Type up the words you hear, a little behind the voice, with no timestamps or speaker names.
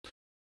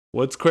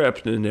What's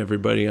crappening,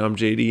 everybody? I'm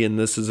JD, and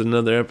this is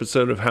another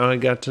episode of How I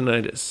Got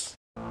Tinnitus.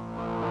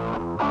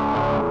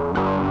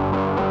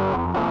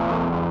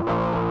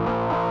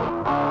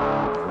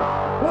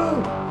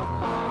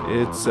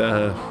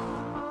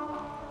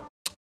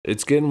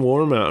 It's getting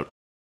warm out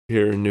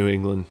here in New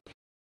England,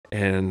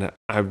 and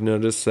I've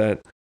noticed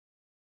that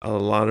a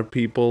lot of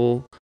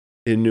people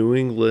in New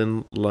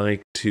England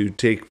like to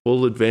take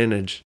full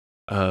advantage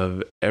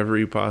of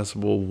every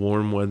possible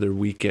warm weather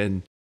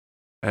weekend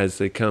as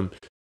they come.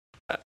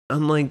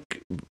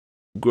 Unlike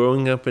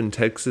growing up in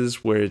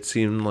Texas, where it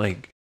seemed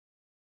like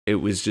it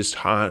was just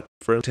hot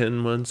for 10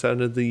 months out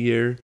of the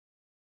year,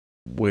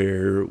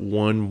 where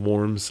one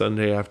warm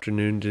Sunday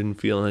afternoon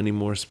didn't feel any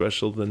more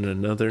special than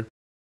another.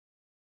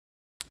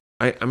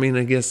 I mean,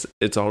 I guess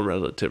it's all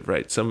relative,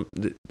 right?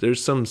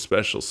 There's some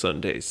special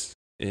Sundays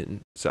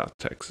in South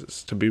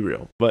Texas, to be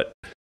real. But,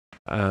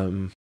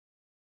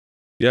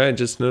 yeah, I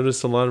just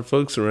noticed a lot of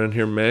folks around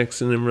here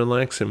maxing and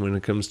relaxing when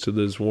it comes to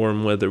those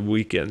warm weather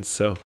weekends.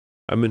 So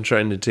I've been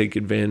trying to take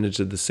advantage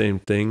of the same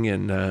thing.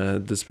 And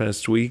this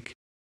past week,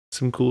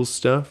 some cool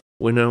stuff.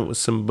 Went out with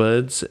some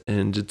buds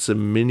and did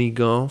some mini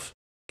golf.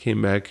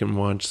 Came back and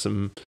watched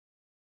some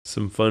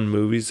fun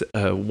movies.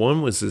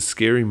 One was a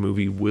scary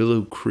movie,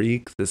 Willow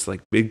Creek, this like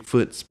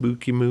Bigfoot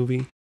spooky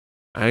movie.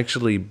 I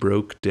actually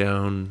broke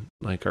down,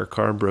 like our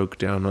car broke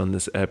down on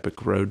this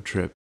epic road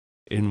trip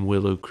in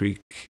Willow Creek,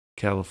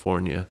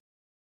 California,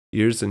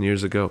 years and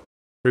years ago.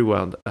 Pretty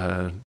wild.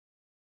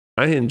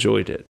 I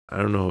enjoyed it. I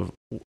don't know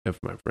if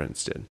my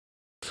friends did.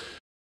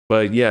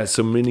 But yeah,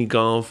 so mini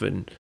golf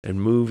and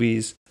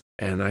movies.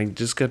 And I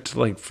just got to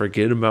like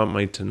forget about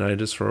my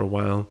tinnitus for a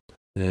while.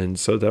 And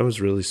so that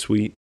was really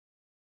sweet.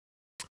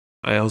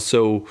 I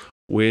also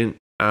went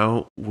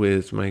out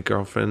with my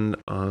girlfriend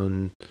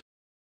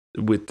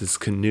with this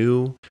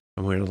canoe,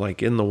 and we were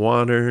like in the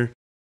water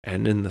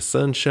and in the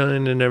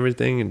sunshine and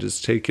everything, and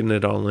just taking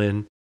it all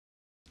in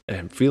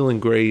and feeling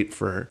great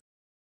for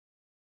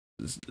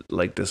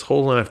like this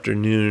whole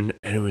afternoon.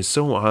 And it was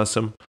so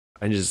awesome.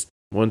 I just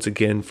once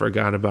again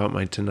forgot about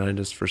my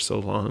tinnitus for so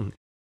long,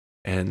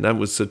 and that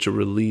was such a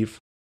relief.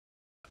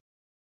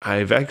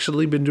 I've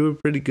actually been doing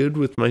pretty good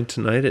with my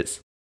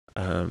tinnitus.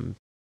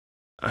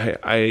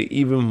 I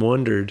even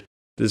wondered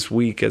this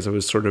week, as I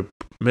was sort of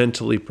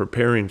mentally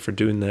preparing for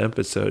doing the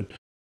episode,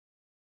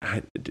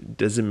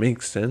 does it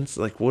make sense?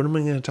 Like, what am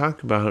I going to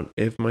talk about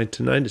if my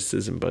tinnitus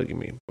isn't bugging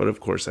me? But of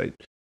course, I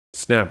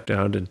snapped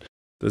out, and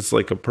that's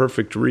like a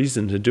perfect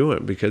reason to do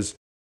it, because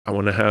I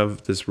want to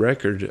have this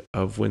record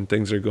of when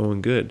things are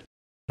going good.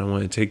 I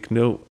want to take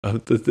note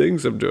of the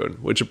things I'm doing,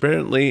 which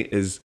apparently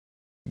is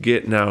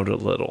getting out a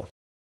little.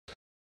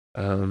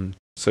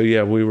 So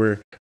yeah, we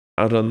were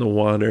out on the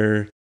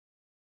water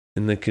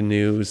in the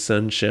canoe,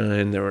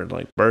 sunshine. There were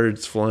like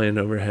birds flying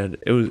overhead.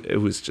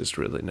 It was just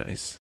really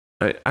nice.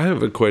 I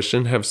have a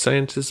question. Have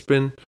scientists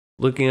been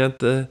looking at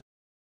the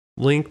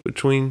link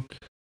between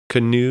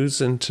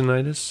canoes and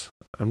tinnitus?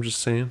 I'm just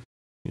saying,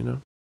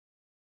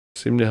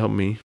 seem to help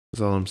me,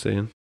 is all I'm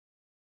saying.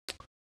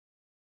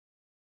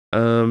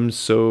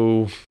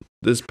 So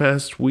this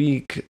past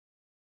week,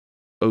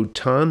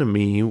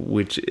 Otonomy,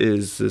 which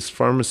is this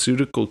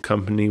pharmaceutical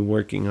company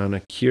working on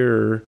a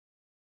cure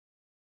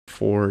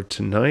for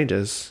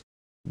tinnitus,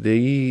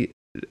 they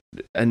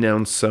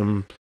announced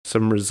some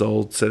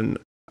results, and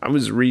I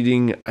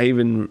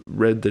even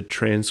read the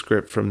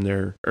transcript from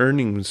their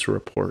earnings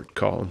report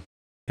call,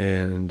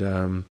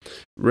 and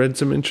read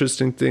some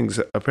interesting things.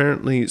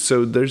 Apparently,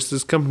 so there's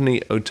this company,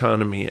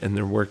 Otonomy, and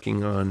they're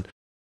working on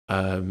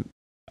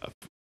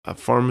a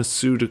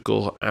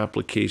pharmaceutical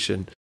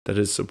application that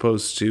is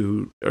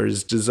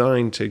is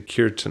designed to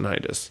cure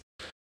tinnitus.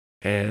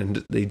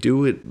 And they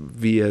do it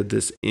via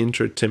this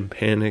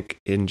intratympanic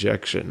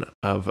injection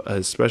of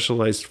a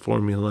specialized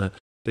formula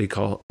they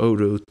call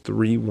Oto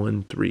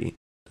 313.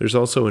 There's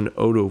also an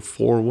Oto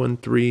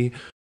 413,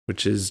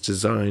 which is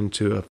designed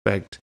to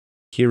affect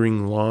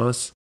hearing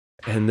loss.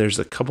 And there's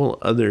a couple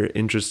other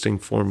interesting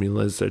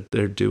formulas that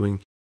they're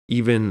doing.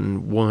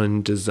 Even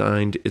one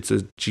it's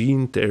a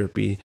gene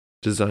therapy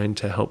designed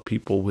to help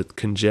people with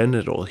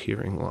congenital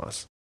hearing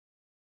loss.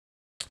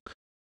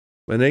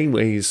 But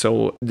anyway,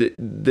 so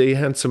they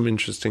had some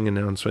interesting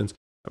announcements.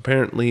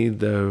 Apparently,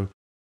 the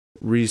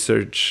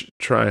research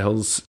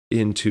trials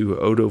into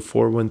Oto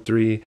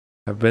 413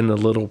 have been a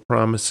little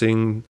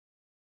promising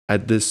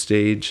at this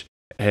stage,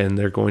 and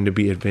they're going to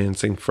be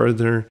advancing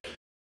further.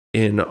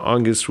 In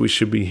August, we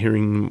should be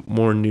hearing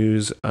more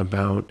news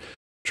about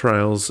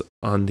trials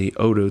on the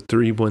Oto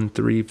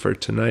 313 for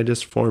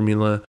tinnitus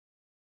formula.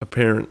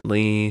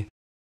 Apparently,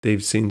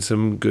 they've seen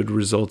some good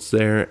results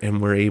there, and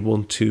we're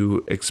able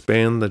to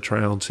expand the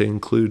trial to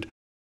include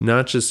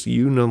not just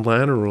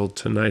unilateral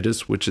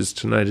tinnitus, which is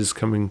tinnitus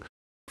coming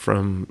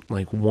from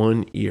like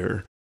one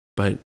ear,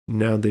 but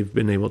now they've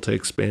been able to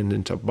expand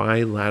into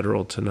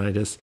bilateral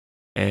tinnitus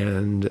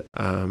and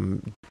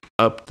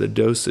up the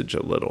dosage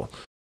a little.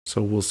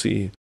 So we'll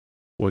see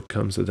what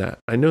comes of that.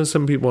 I know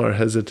some people are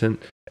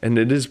hesitant, and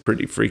it is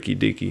pretty freaky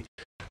deaky.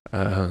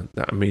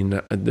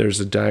 There's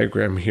a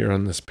diagram here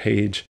on this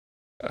page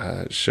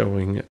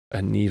showing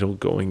a needle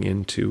going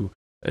into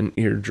an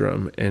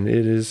eardrum, and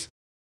it's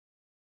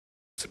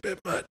a bit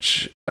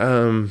much.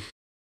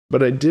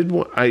 But I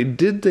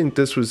did think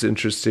this was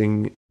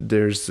interesting.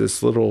 There's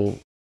this little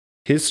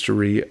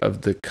history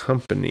of the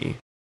company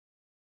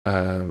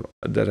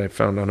that I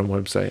found on a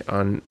website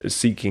on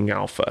Seeking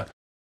Alpha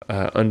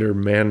under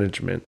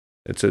management.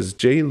 It says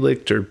Jay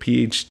Lichter,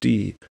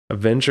 PhD, a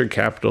venture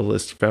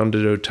capitalist,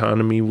 founded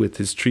Autonomy with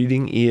his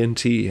treating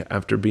ENT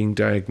after being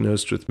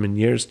diagnosed with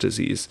Meniere's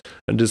disease,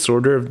 a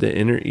disorder of the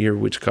inner ear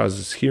which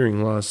causes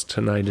hearing loss,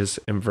 tinnitus,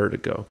 and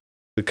vertigo.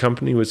 The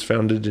company was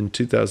founded in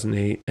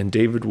 2008, and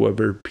David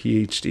Weber,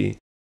 PhD,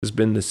 has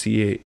been the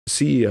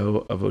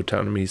CEO of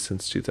Autonomy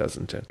since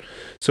 2010.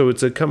 So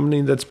it's a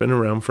company that's been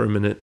around for a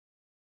minute.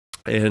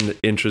 And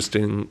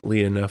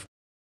interestingly enough,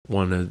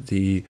 one of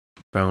the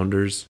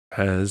founders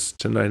has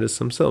tinnitus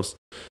themselves.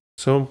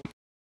 So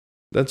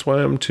that's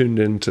why I'm tuned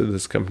into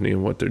this company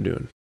and what they're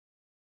doing.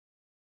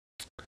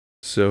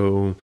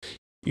 So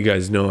you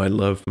guys know I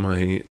love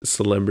my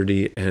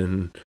celebrity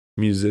and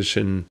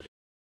musician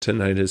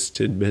tinnitus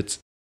tidbits.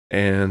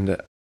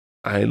 And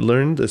I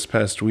learned this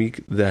past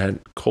week that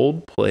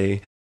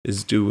Coldplay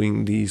is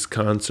doing these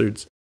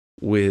concerts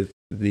with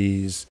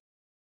these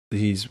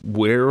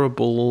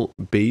wearable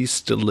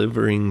bass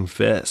delivering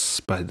vests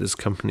by this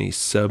company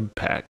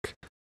Subpack,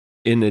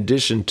 in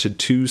addition to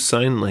 2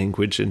 sign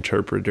language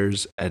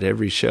interpreters at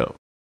every show.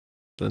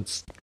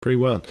 That's pretty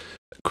wild.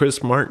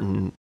 Chris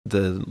Martin,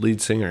 the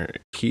lead singer,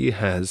 he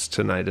has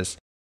tinnitus.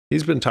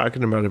 He's been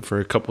talking about it for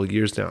a couple of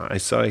years now. I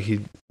saw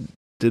he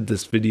did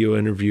this video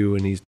interview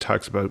and he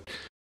talks about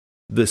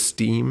the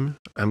steam.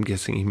 I'm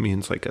guessing he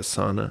means like a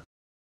sauna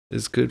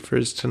is good for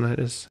his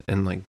tinnitus,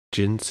 and like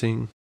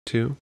ginseng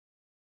too.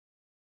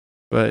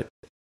 But,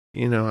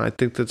 I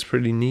think that's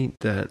pretty neat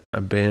that a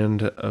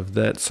band of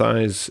that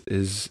size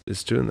is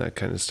doing that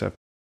kind of stuff.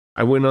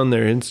 I went on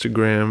their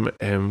Instagram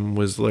and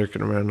was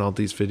lurking around all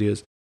these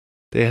videos.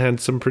 They had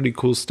some pretty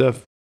cool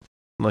stuff,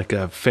 like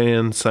a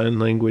fan sign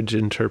language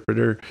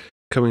interpreter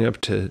coming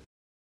up to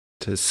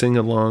sing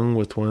along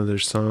with one of their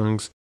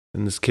songs,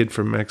 and this kid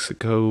from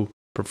Mexico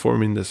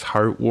performing this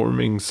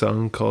heartwarming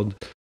song called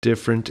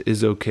Different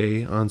Is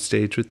Okay on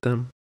stage with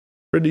them.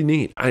 Pretty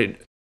neat.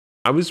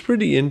 I was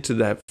pretty into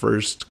that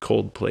first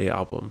Coldplay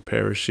album,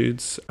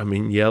 Parachutes. I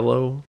mean,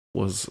 Yellow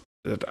was,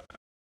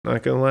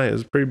 not gonna lie, it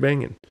was pretty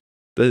banging.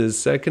 The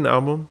second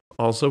album,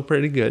 also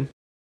pretty good.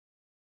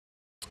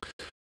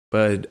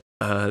 But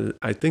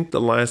I think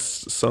the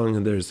last song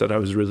of theirs that I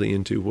was really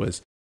into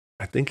was,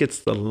 I think it's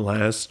the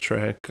last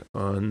track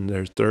on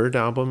their third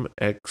album,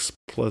 X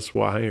plus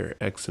Y or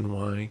X and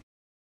Y.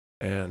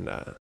 And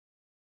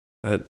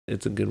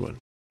it's a good one.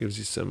 Gives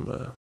you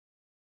some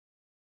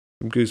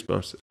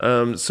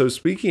goosebumps. So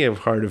speaking of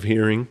hard of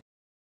hearing,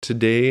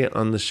 today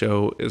on the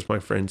show is my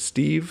friend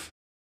Steve.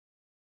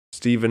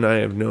 Steve and I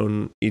have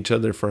known each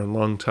other for a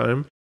long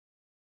time.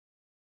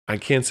 I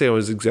can't say I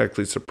was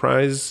exactly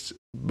surprised,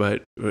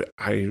 but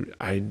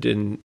I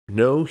didn't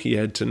know he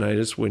had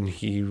tinnitus when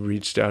he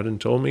reached out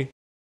and told me,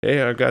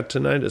 hey, I got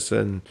tinnitus,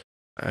 and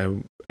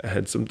I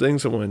had some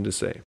things I wanted to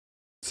say.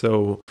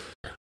 So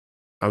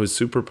I was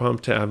super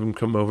pumped to have him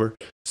come over.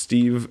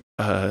 Steve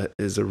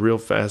is a real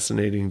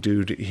fascinating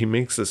dude. He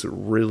makes this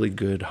really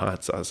good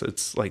hot sauce.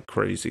 It's like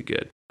crazy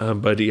good.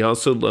 But he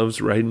also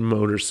loves riding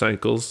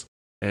motorcycles.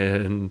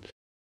 And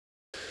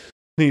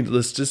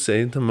needless to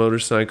say, the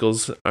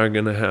motorcycles are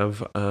going to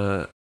have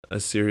a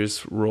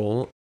serious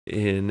role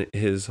in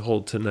his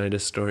whole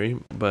tinnitus story.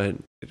 But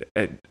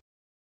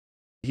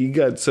he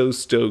got so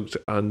stoked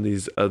on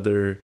these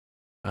other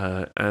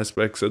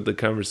aspects of the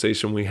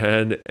conversation we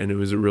had, and it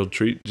was a real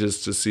treat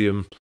just to see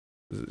him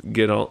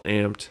get all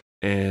amped,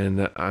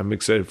 and I'm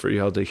excited for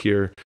y'all to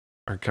hear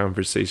our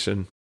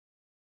conversation.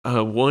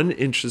 One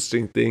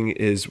interesting thing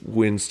is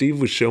when Steve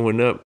was showing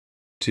up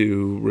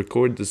to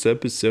record this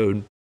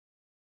episode,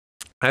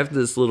 I have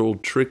this little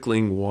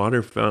trickling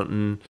water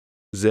fountain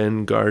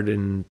Zen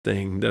garden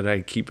thing that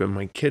I keep in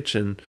my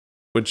kitchen,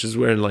 which is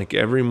where like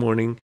every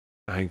morning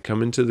I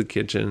come into the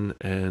kitchen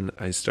and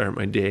I start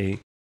my day.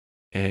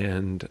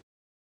 And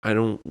I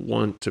don't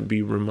want to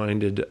be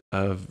reminded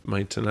of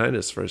my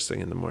tinnitus first thing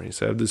in the morning.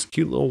 So I have this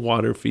cute little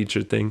water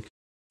feature thing,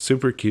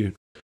 super cute.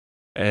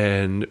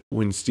 And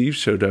when Steve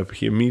showed up,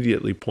 he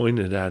immediately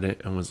pointed at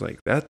it and was like,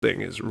 that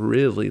thing is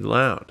really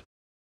loud.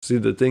 See,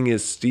 the thing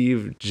is,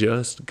 Steve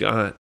just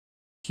got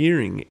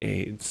hearing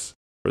aids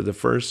for the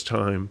first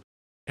time.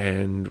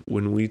 And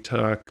when we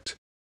talked,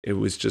 it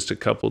was just a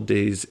couple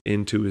days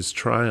into his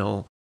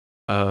trial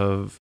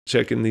of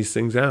checking these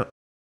things out.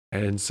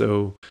 And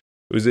so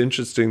it was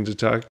interesting to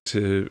talk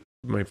to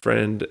my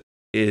friend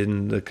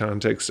in the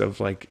context of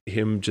like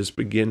him just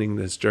beginning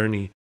this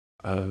journey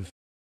of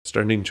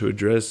starting to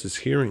address his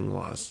hearing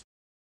loss.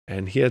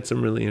 And he had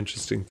some really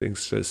interesting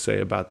things to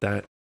say about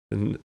that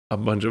and a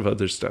bunch of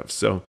other stuff.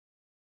 So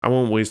I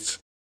won't waste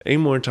any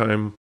more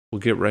time. We'll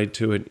get right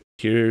to it.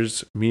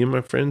 Here's me and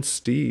my friend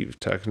Steve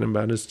talking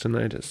about his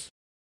tinnitus.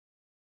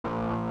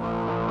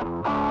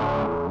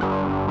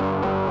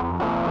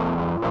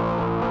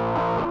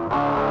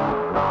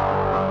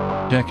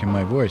 protecting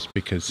my voice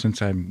because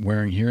since I'm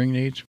wearing hearing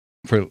aids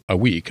for a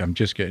week, I'm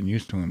just getting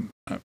used to them.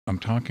 I'm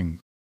talking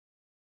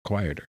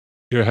quieter.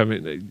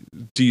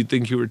 Do you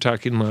think you were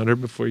talking louder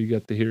before you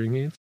got the hearing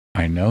aids?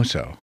 I know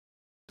so.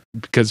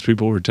 Because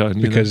people were telling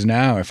you Because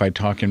now if I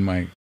talk in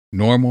my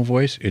normal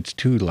voice, it's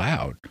too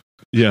loud.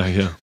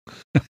 Yeah.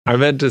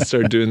 I've had to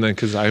start doing that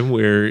because I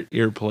wear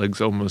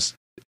earplugs almost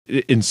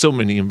in so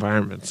many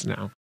environments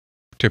now.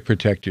 To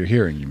protect your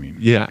hearing, you mean?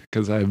 Yeah,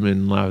 because I'm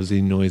in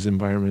lousy noise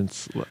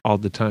environments all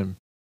the time.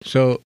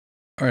 So,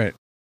 all right,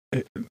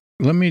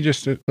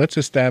 let's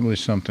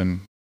establish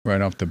something right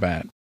off the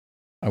bat.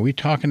 Are we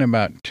talking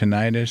about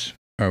tinnitus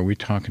or are we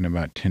talking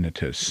about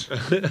tinnitus?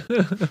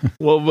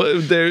 Well,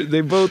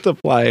 they both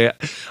apply.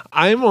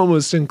 I'm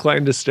almost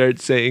inclined to start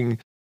saying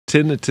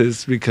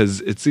tinnitus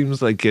because it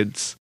seems like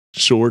it's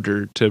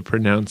shorter to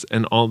pronounce,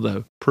 and all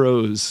the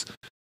pros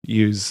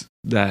use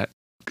that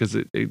because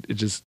it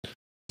just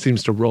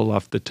seems to roll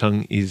off the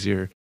tongue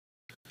easier.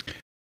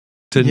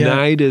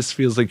 Tinnitus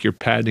feels like you're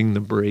padding the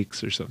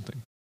brakes or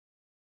something.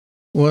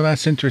 Well,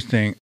 that's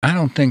interesting. I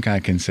don't think I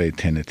can say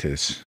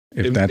tinnitus,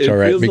 if that's all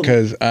right,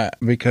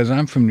 because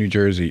I'm from New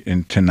Jersey,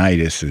 and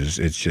tinnitus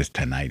it's just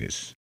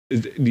tinnitus.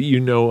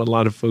 You know a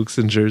lot of folks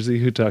in Jersey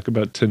who talk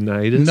about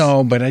tinnitus?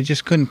 No, but I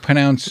just couldn't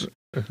pronounce,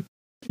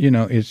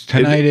 it's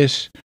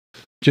tinnitus.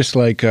 Just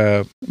like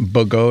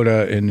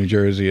Bogota in New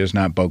Jersey is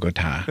not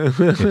Bogota.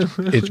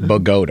 It's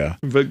Bogota.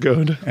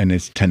 Bogota. And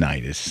it's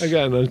tinnitus. I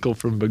got an uncle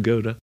from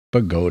Bogota.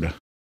 Bogota.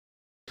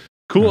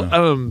 Cool.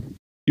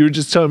 You were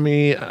just telling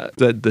me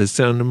that the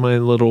sound of my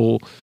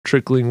little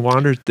trickling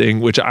water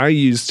thing, which I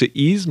use to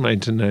ease my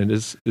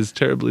tinnitus, is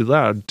terribly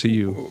loud to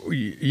you.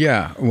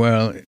 Yeah.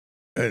 Well,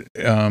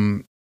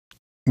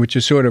 which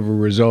is sort of a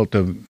result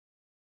of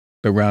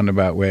the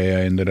roundabout way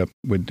I ended up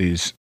with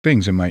these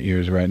things in my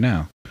ears right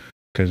now.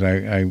 Because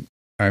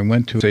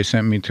they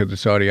sent me to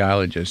this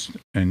audiologist,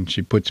 and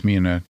she puts me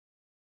in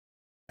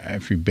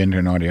if you've been to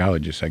an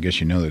audiologist, I guess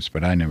you know this,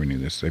 but I never knew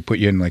this. They put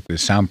you in like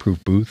this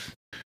soundproof booth,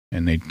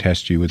 and they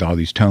test you with all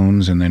these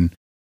tones, and then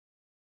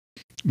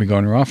we go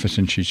in her office,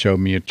 and she showed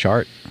me a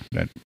chart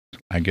that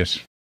I guess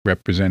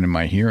represented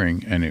my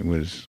hearing, and it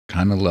was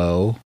kind of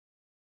low.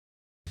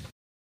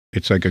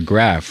 It's like a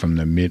graph from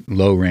the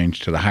low range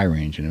to the high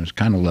range, and it was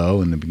kind of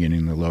low in the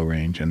beginning, the low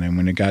range, and then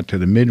when it got to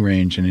the mid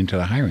range and into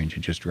the high range,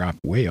 it just dropped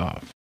way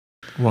off.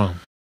 Wow!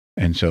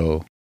 And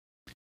so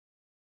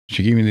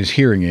she gave me these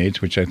hearing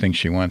aids, which I think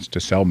she wants to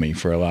sell me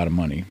for a lot of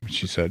money.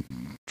 She said,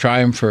 "Try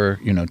them for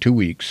 2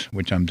 weeks,"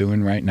 which I'm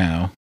doing right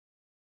now.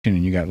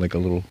 And you got like a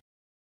little,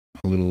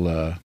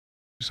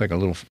 it's like a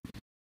little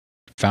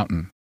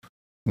fountain,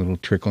 little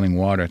trickling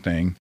water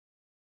thing.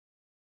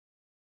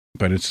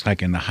 But it's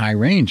like in the high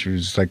range. It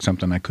was like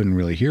something I couldn't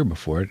really hear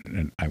before,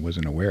 and I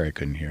wasn't aware I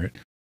couldn't hear it.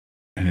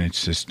 And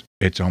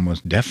it's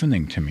almost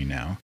deafening to me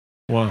now.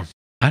 Wow.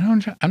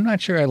 I'm not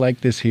sure I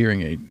like this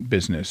hearing aid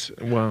business.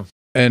 Wow.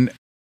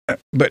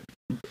 But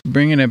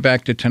bringing it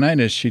back to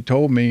tinnitus, she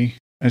told me,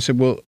 I said,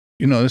 well,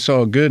 it's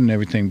all good and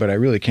everything, but I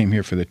really came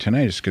here for the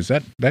tinnitus because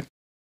that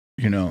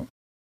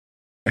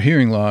a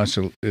hearing loss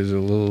is a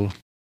little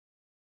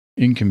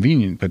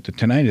inconvenient, but the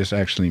tinnitus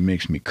actually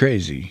makes me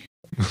crazy.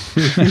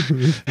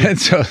 And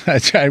so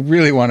I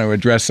really want to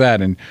address that.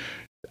 And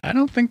I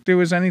don't think there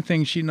was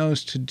anything she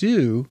knows to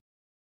do,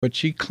 but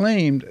she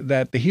claimed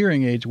that the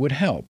hearing aids would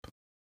help.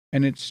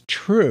 And it's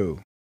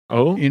true.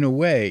 Oh? In a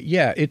way.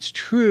 Yeah, it's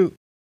true.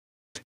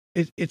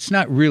 It's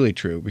not really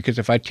true because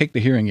if I take the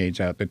hearing aids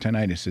out, the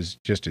tinnitus is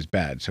just as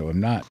bad. So I'm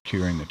not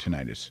curing the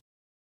tinnitus.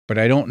 But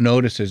I don't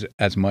notice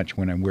as much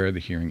when I wear the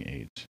hearing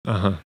aids.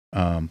 Uh-huh.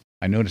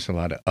 I notice a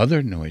lot of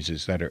other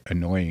noises that are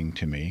annoying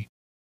to me,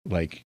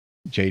 like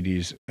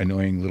JD's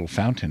annoying little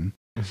fountain,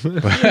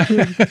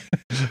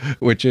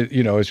 which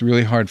is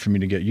really hard for me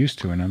to get used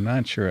to, and I'm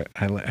not sure.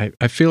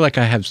 I feel like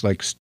I have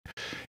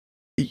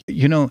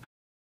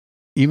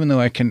even though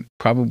I can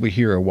probably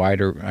hear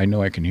I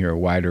know I can hear a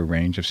wider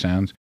range of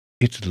sounds.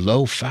 It's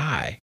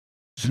lo-fi.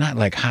 It's not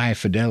like high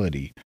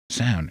fidelity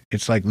sound.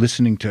 It's like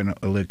listening to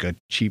a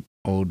cheap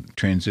old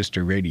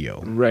transistor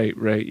radio. Right.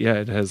 Yeah,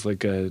 it has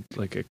like a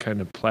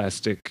kind of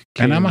plastic.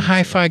 And I'm a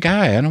hi-fi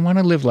guy. I don't want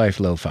to live life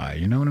lo-fi.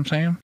 You know what I'm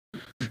saying?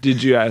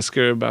 Did you ask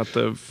her about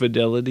the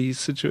fidelity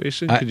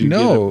situation?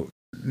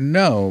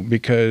 No,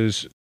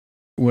 because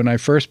when I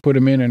first put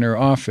them in her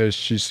office,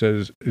 she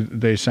says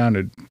they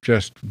sounded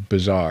just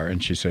bizarre.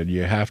 And she said,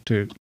 you have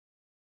to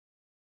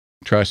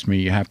trust me.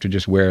 You have to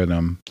just wear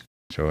them.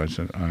 So I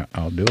said,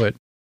 I'll do it.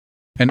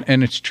 And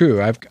it's true.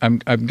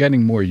 I'm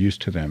getting more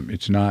used to them.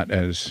 It's not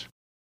as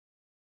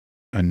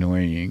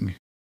annoying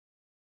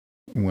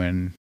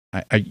when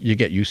you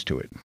get used to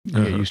it.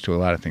 You get used to a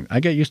lot of things. I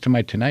get used to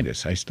my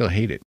tinnitus. I still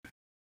hate it.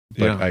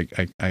 But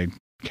yeah. I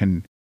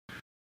can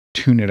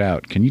tune it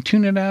out. Can you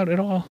tune it out at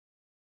all?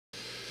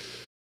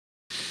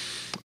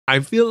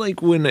 I feel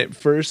like when it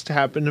first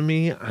happened to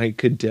me, I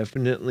could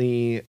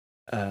definitely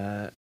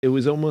it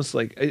was almost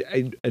like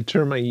a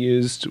term I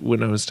used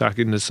when I was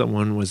talking to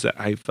someone was that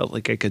I felt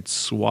like I could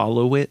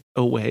swallow it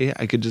away.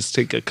 I could just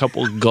take a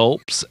couple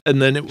gulps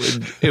and then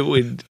it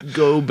would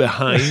go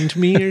behind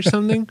me or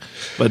something.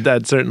 But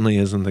that certainly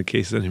isn't the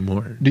case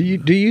anymore. Do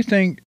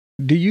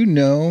you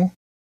know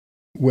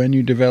when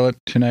you developed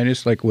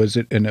tinnitus? Like, was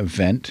it an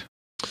event?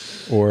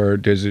 Or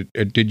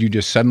did you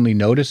just suddenly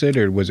notice it,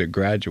 or was it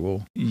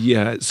gradual?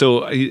 Yeah,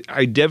 so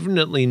I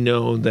definitely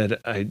know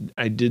that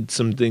I did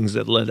some things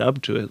that led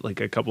up to it. Like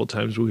a couple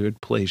times we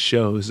would play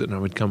shows and I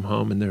would come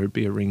home and there would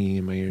be a ringing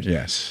in my ears.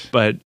 Yes.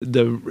 But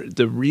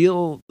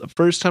the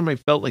first time I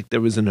felt like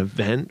there was an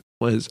event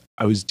was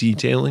I was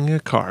detailing a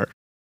car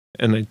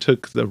and I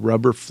took the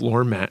rubber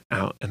floor mat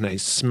out and I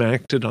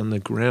smacked it on the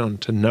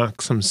ground to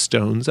knock some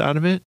stones out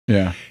of it.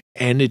 Yeah.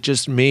 And it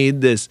just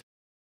made this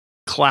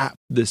clap,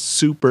 this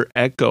super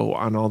echo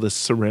on all the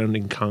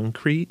surrounding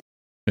concrete.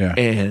 Yeah.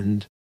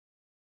 And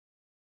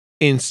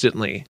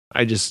instantly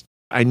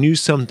I knew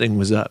something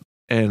was up,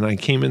 and I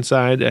came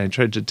inside and I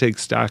tried to take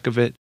stock of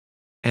it,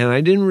 and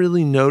I didn't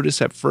really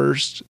notice at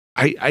first.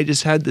 I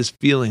just had this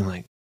feeling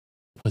like,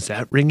 was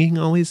that ringing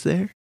always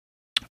there?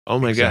 Oh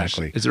my gosh,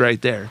 it's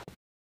right there.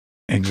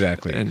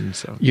 Exactly. And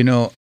so,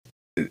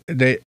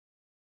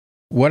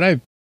 what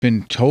I've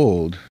been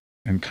told,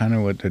 and kind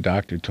of what the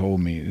doctor told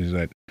me, is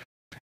that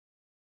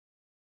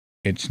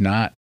it's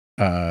not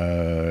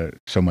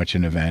so much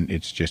an event,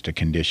 it's just a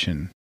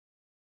condition,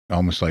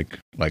 almost like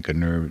a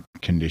nerve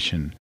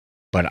condition.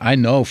 But I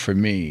know for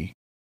me,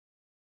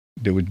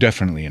 there was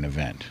definitely an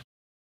event.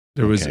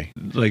 There was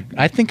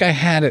I think I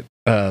had it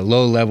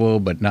low level,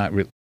 but not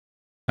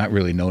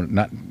really,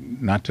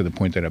 not to the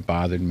point that it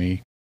bothered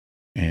me.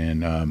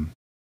 And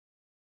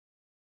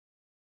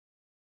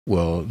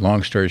well,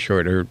 long story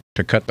short, or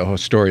to cut the whole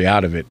story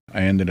out of it,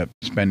 I ended up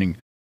spending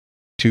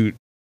two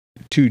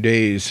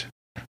days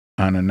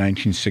on a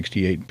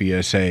 1968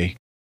 BSA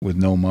with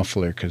no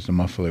muffler because the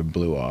muffler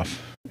blew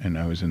off, and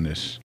I was in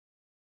this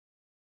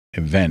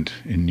event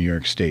in New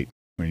York State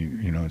where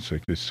it's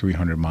like this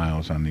 300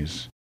 miles on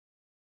these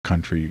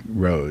country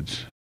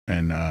roads,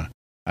 and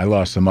I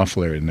lost the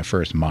muffler in the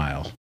first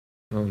mile.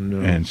 Oh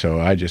no! And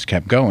so I just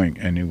kept going,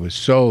 and it was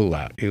so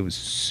loud. It was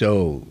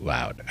so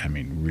loud. I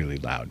mean, really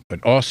loud,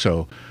 but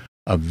also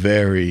a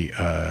very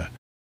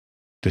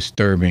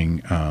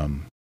disturbing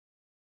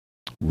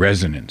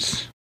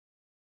resonance.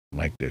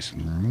 Like this,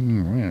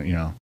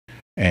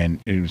 and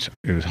it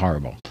was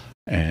horrible.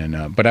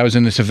 And but I was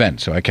in this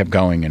event, so I kept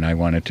going, and I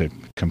wanted to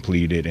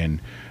complete it, and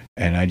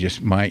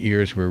my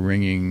ears were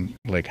ringing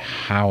like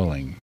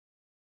howling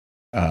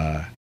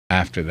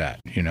after that,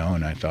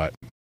 and I thought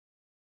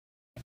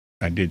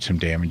I did some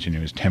damage, and it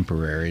was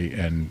temporary,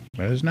 and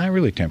it was not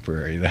really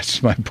temporary.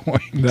 That's my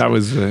point. That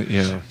was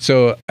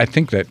So I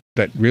think that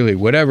really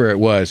whatever it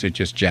was, it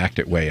just jacked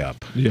it way up.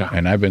 Yeah.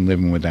 And I've been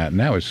living with that, and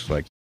that was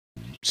like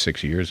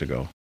 6 years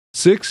ago.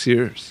 6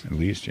 years. At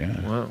least,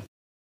 yeah. Wow.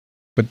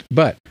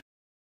 But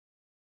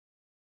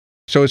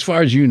so as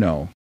far as you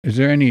know, is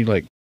there any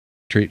like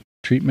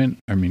treatment?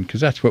 I mean,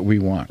 because that's what we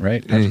want,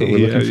 right? That's what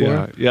we're looking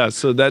for. Yeah.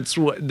 So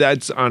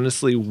that's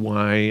honestly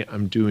why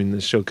I'm doing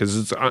this show, because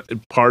it's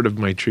part of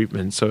my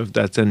treatment. So if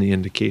that's any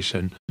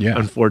indication,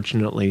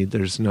 unfortunately,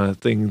 there's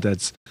nothing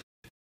that's,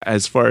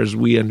 as far as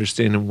we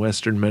understand in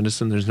Western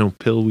medicine, there's no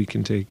pill we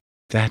can take.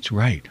 That's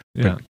right.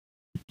 Yeah. But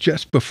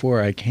just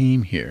before I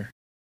came here,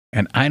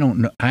 and I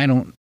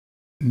don't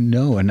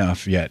know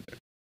enough yet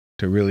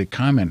to really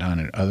comment on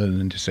it, other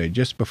than to say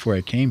just before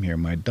I came here,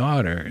 my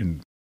daughter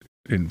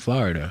in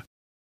Florida,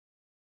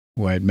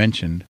 who I had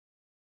mentioned,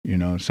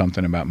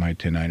 something about my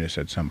tinnitus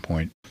at some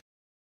point,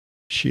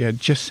 she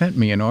had just sent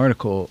me an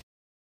article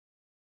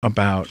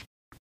about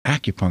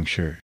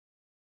acupuncture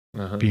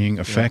being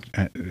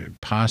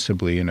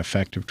possibly an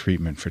effective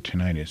treatment for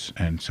tinnitus.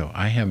 And so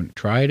I haven't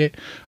tried it.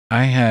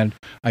 I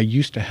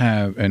used to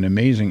have an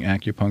amazing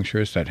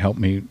acupuncturist that helped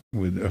me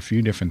with a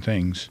few different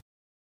things,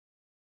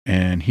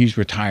 and he's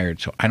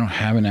retired, so I don't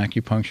have an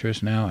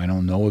acupuncturist now. I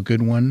don't know a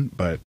good one,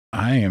 but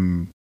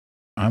I'm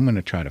going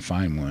to try to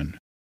find one.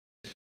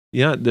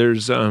 Yeah, there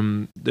was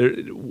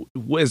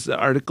the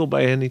article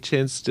by any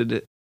chance?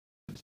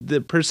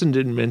 The person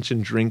didn't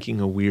mention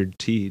drinking a weird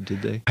tea,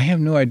 did they? I have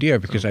no idea,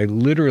 because I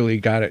literally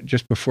got it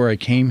just before I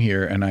came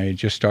here, and I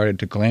just started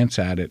to glance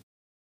at it.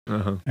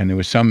 And there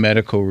was some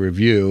medical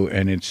review,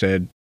 and it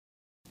said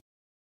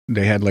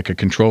they had like a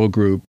control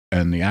group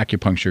and the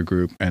acupuncture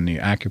group, and the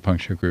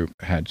acupuncture group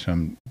had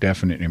some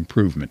definite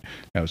improvement.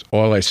 That was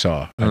all I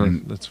saw.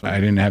 That's fine. I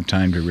didn't have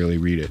time to really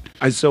read it.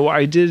 So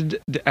I did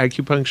the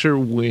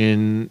acupuncture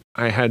when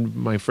I had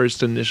my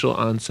first initial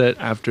onset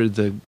after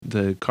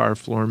the car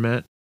floor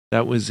mat.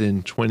 That was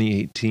in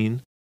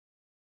 2018.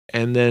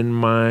 And then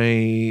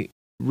my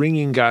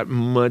ringing got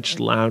much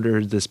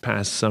louder this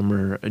past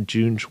summer.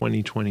 June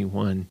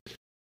 2021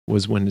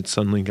 was when it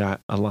suddenly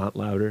got a lot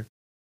louder.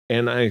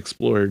 And I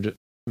explored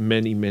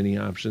many, many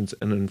options,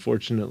 and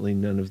unfortunately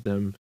none of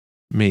them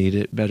made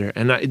it better.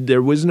 And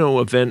there was no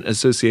event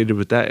associated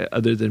with that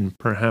other than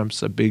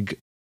perhaps a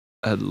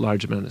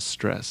large amount of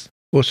stress.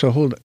 Well,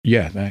 so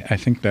I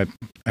think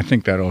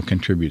that all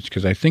contributes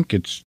because I think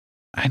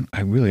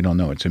I really don't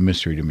know. It's a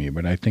mystery to me,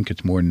 but I think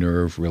it's more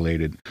nerve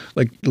related.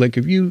 Like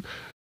if you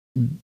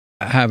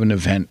have an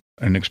event,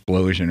 an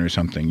explosion or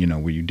something,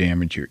 where you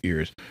damage your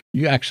ears,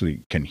 you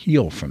actually can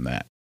heal from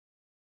that.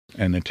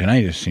 And the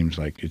tinnitus seems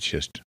like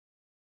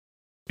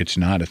it's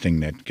not a thing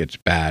that gets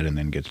bad and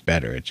then gets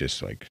better.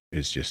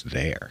 It's just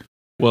there.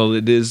 Well,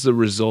 it is the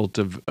result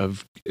of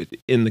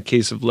in the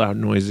case of loud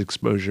noise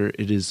exposure,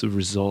 it is the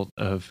result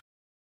of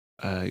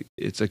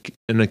it's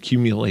an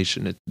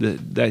accumulation.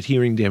 That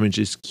hearing damage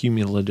is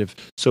cumulative.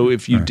 So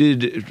if you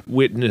did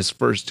witness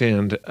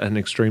firsthand an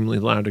extremely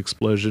loud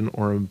explosion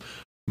or a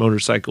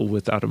motorcycle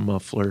without a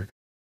muffler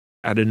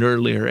at an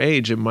earlier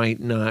age, it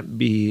might not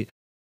be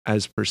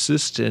as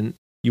persistent.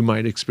 You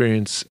might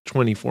experience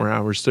 24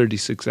 hours,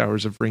 36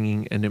 hours of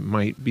ringing, and it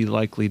might be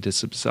likely to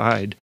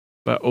subside.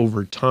 But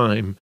over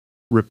time,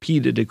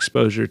 repeated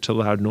exposure to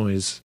loud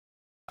noise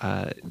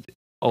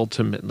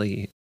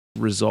ultimately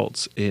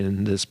results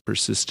in this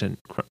persistent,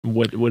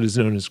 what is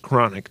known as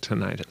chronic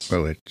tinnitus.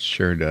 Well, it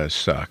sure does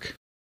suck.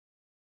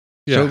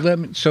 Yeah.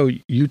 So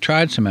you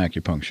tried some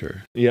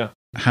acupuncture. Yeah.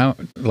 How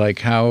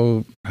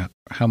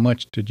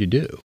much did you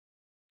do?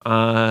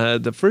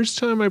 The first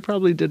time I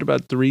probably did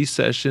about 3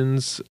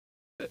 sessions,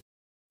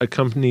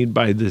 accompanied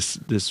by this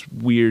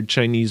weird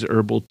Chinese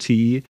herbal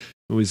tea.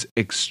 It was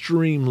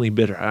extremely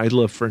bitter. I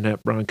love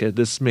Fernet Branca.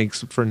 This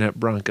makes Fernet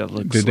Branca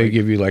look. Did they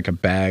give you like a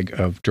bag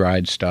of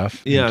dried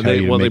stuff? Yeah,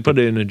 they put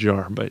it in a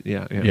jar, but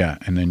yeah. Yeah,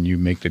 and then you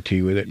make the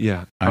tea with it?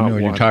 Yeah. I know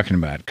what you're talking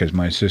about because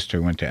my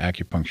sister went to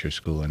acupuncture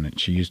school and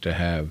she used to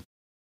have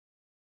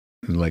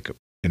like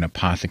an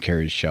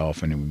apothecary's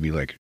shelf and it would be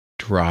like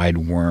dried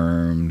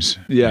worms,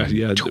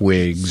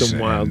 twigs, some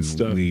wild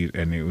stuff,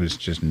 and it was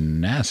just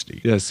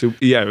nasty. Yeah, so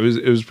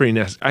it was pretty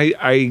nasty.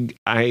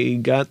 I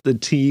got the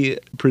tea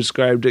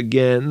prescribed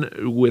again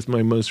with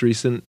my most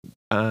recent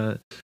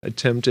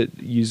attempt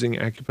at using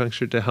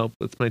acupuncture to help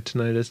with my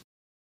tinnitus.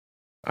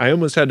 I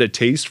almost had a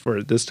taste for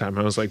it this time.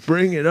 I was like,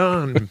 "Bring it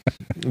on!"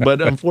 But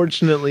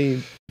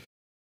unfortunately,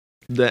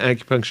 the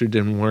acupuncture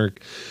didn't work.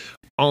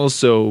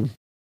 Also,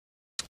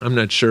 I'm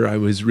not sure I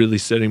was really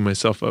setting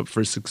myself up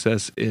for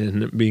success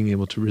in being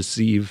able to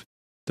receive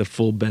the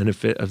full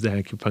benefit of the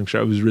acupuncture.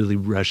 I was really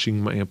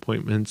rushing my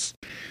appointments.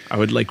 I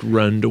would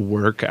run to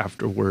work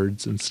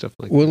afterwards and stuff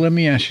like that. Well, let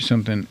me ask you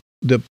something.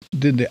 Did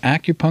the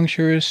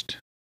acupuncturist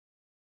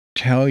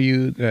tell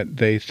you that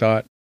they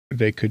thought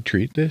they could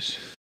treat this?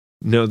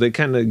 No, they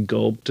kind of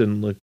gulped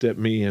and looked at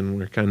me and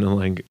were kind of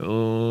like,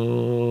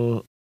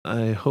 "Oh,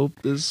 I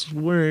hope this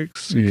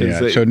works."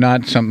 Yeah, so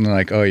not something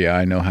like, "Oh yeah,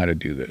 I know how to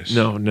do this."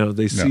 No,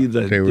 they see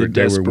the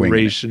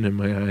desperation in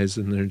my eyes,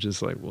 and they're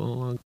just like,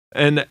 "Well,"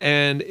 and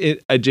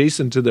it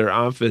adjacent to their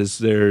office,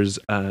 there's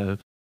I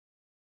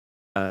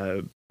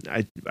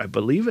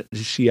believe it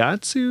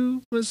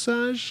shiatsu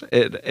massage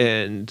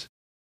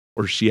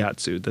or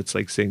shiatsu. That's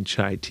like saying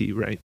chai tea,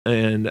 right?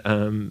 And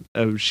a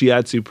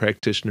shiatsu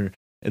practitioner,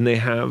 and they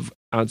have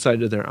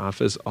outside of their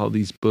office all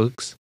these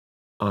books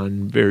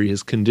on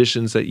various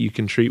conditions that you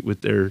can treat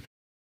with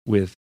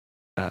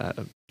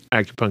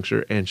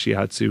acupuncture and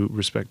shiatsu,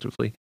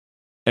 respectively.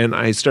 And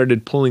I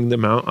started pulling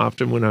them out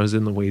often when I was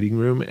in the waiting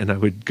room, and I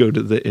would go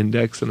to the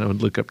index and I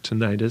would look up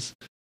tinnitus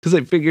because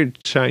I figured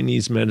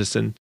Chinese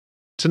medicine.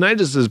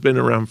 Tinnitus has been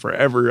around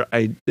forever.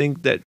 I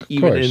think that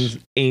even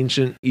in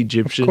ancient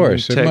Egyptian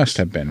texts, it must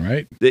have been,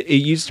 right? It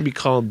used to be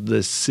called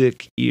the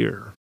sick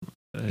ear.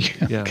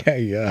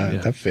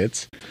 That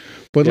fits.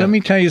 But let me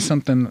tell you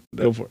something.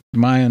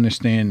 My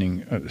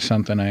understanding,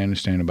 something I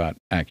understand about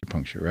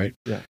acupuncture, right?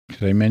 Yeah.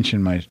 Because I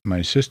mentioned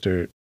my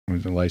sister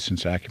was a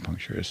licensed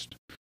acupuncturist,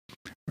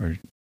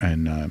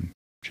 and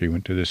she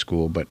went to this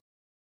school. But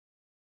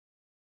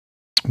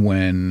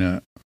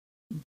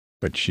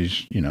but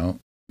she's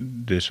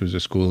this was a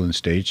school in the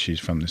States. She's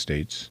from the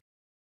States,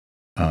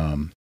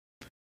 and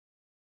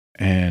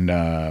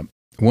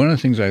one of the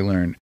things I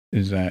learned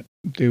is that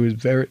there was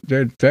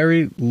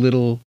very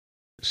little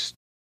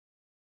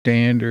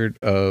standard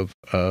of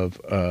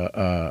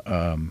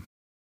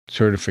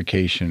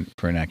certification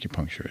for an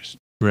acupuncturist.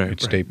 Right.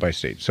 It's state by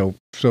state. So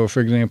for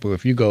example,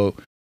 if you go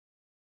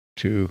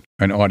to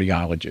an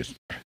audiologist,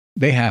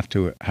 they have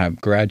to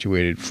have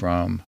graduated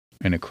from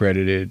an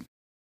accredited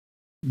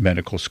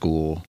medical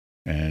school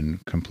and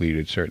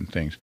completed certain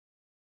things.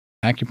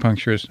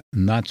 Acupuncturists,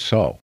 not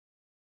so.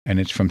 And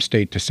it's from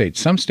state to state.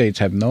 Some states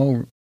have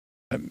no,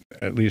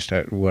 at least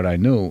at what I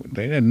knew,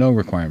 they had no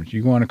requirements.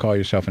 You want to call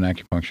yourself an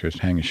acupuncturist,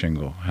 hang a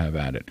shingle, have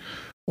at it.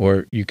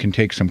 Or you can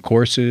take some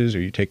courses,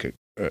 or you take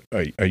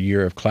a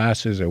year of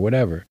classes or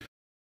whatever.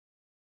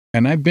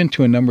 And I've been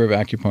to a number of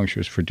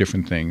acupuncturists for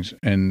different things,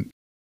 and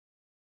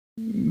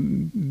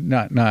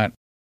not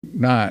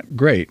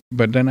great.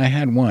 But then I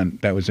had one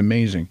that was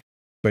amazing.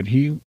 But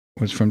he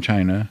was from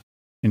China.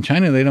 In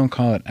China, they don't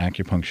call it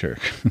acupuncture.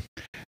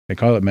 They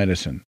call it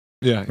medicine.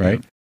 Yeah.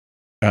 Right?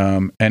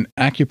 Yeah. And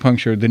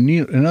acupuncture,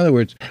 in other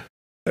words,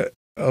 a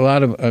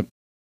lot of,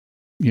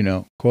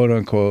 quote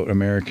unquote,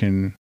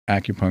 American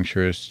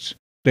acupuncturists,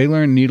 they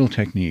learn needle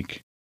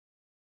technique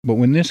but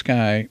when this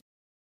guy,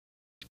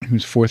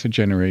 who's fourth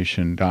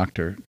generation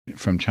doctor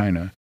from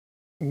China,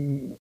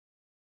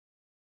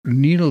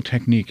 needle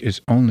technique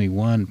is only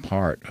one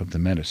part of the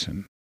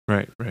medicine.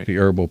 Right. The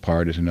herbal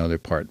part is another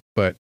part.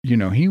 But,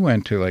 he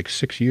went to like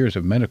 6 years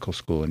of medical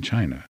school in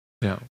China.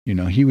 Yeah.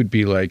 He would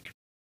be like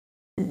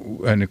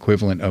an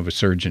equivalent of a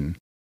surgeon.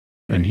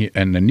 Right.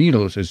 And the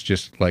needles is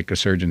just like a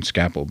surgeon's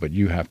scalpel, but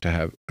you have to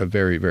have a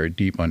very, very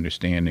deep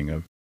understanding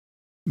of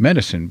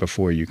medicine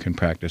before you can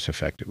practice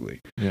effectively.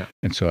 Yeah.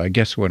 And so I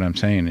guess what I'm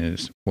saying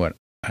is what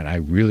I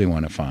really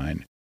want to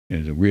find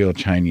is a real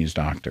Chinese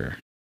doctor.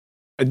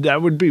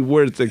 That would be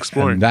worth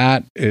exploring. And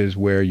that is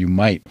where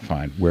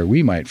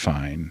we might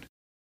find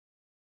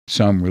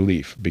some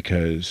relief,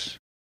 because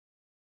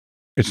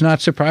it's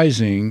not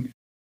surprising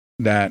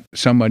that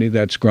somebody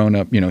that's grown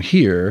up,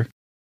 here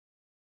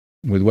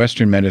with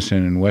Western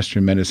medicine and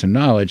Western medicine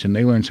knowledge, and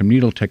they learn some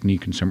needle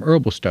technique and some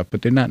herbal stuff,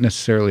 but they're not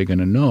necessarily going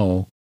to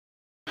know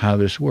how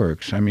this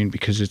works. I mean,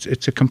 because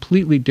it's a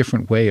completely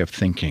different way of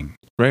thinking.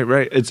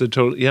 Right. It's a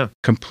total,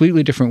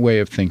 completely different way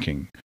of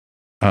thinking.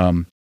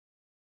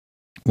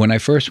 When I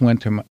first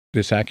went to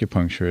this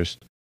acupuncturist,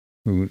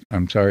 who,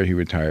 I'm sorry he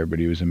retired, but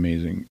he was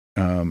amazing.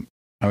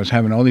 I was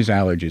having all these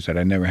allergies that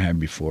I never had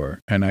before.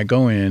 And I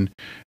go in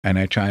and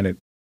I try to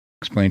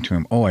explain to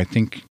him, I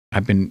think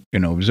I've been,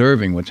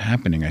 observing what's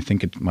happening. I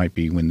think it might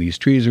be when these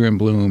trees are in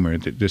bloom, or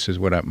this is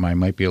what I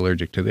might be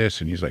allergic to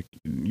this. And he's like,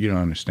 you don't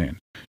understand.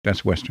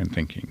 That's Western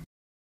thinking.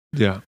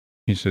 Yeah.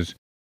 He says,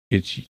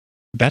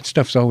 that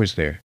stuff's always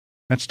there.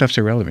 That stuff's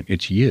irrelevant.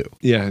 It's you.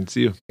 Yeah, it's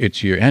you.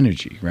 It's your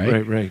energy,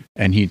 right? Right.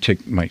 And he'd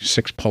take my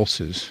 6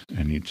 pulses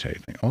and he'd say,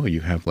 you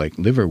have like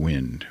liver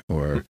wind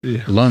or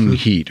lung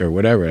heat or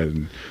whatever.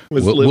 And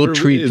we'll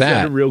treat that. Is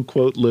that a real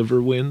quote,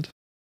 liver wind?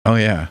 Oh,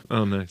 yeah.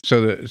 Oh, nice.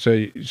 So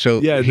he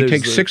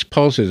takes 6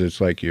 pulses. It's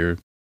like your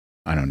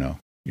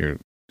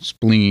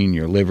spleen,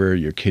 your liver,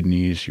 your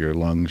kidneys, your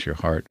lungs, your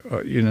heart,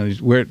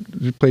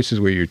 the places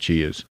where your chi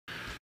is.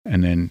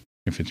 And then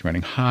if it's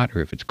running hot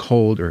or if it's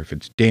cold or if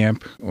it's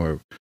damp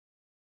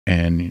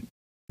and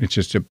it's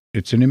just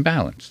it's an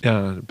imbalance.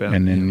 Yeah.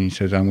 And then he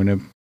says, I'm going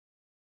to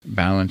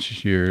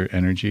balance your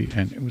energy.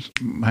 And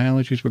my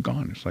allergies were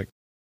gone. It's like,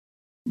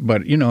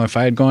 but if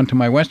I had gone to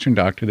my Western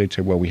doctor, they'd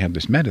say, well, we have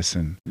this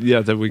medicine.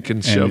 Yeah, that we can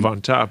shove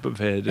on top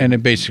of it. And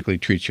it basically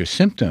treats your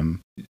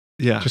symptom.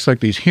 Yeah. Just like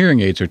these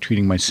hearing aids are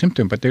treating my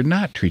symptom, but they're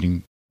not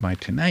treating my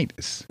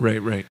tinnitus.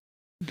 Right.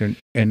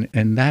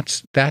 And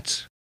that's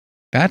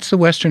the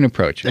Western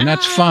approach, and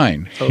that's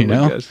fine,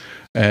 but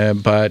I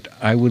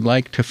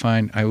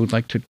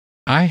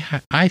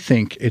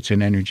think it's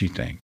an energy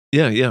thing.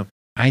 Yeah.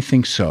 I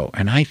think so.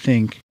 And I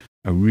think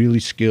a really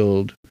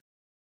skilled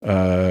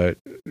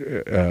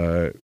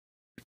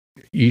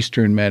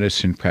Eastern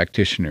medicine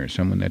practitioner,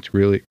 someone that's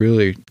really,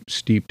 really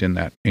steeped in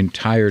that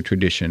entire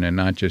tradition and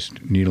not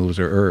just needles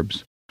or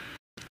herbs,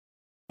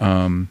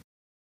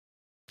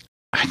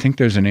 I think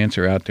there's an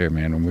answer out there,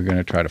 man, and we're going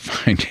to try to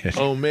find it.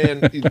 Oh,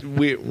 man,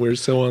 we're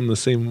so on the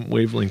same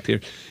wavelength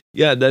here.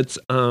 Yeah, that's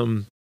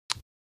one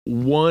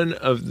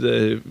of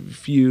the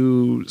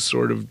few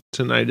sort of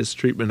tinnitus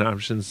treatment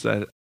options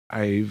that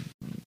I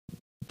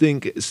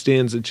think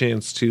stands a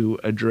chance to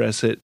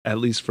address it, at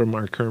least from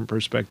our current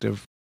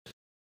perspective,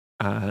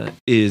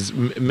 is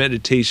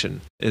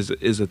meditation is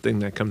a thing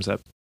that comes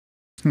up.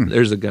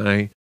 There's a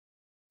guy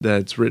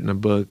that's written a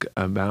book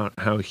about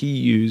how he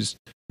used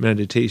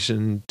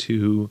meditation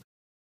to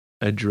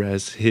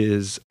address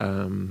his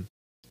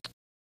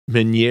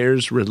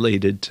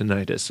Meniere's-related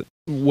tinnitus.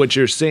 What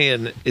you're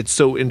saying, it's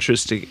so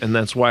interesting, and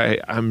that's why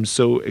I'm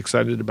so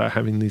excited about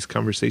having these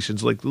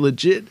conversations, like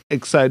legit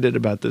excited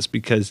about this,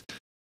 because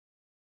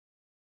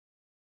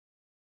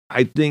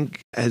I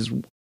think as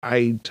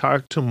I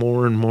talk to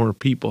more and more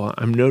people,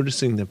 I'm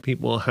noticing that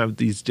people have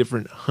these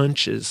different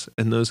hunches,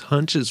 and those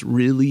hunches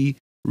really,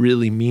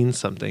 really mean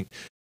something.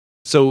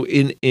 So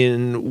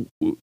in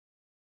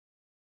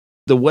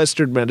the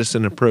Western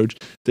medicine approach,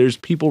 there's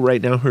people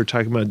right now who are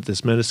talking about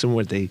this medicine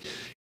where they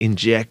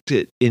inject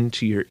it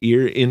into your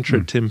ear,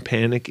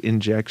 intratympanic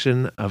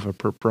injection of a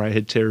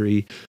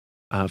proprietary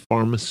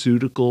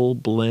pharmaceutical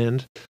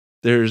blend.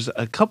 There's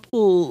a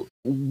couple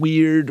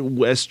weird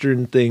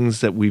Western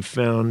things that we've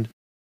found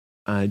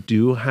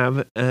do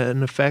have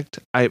an effect.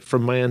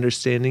 From my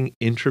understanding,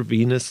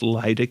 intravenous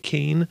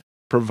lidocaine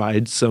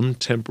provides some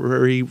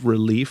temporary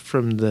relief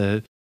from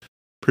the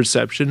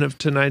perception of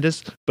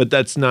tinnitus, but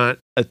that's not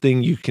a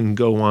thing you can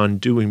go on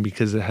doing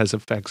because it has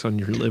effects on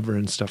your liver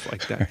and stuff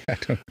like that.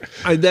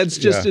 That's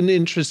just an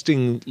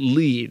interesting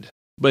lead.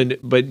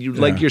 But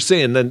like you're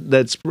saying,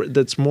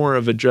 that's more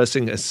of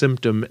addressing a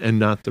symptom and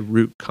not the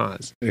root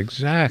cause.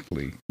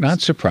 Exactly.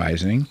 Not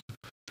surprising.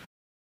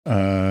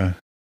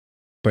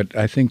 But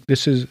I think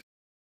this is,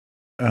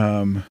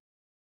 I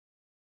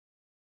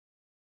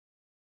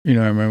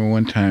remember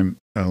one time,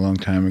 a long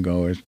time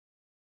ago, I was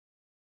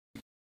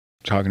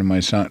talking to my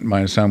son.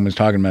 My son was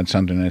talking about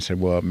something, and I said,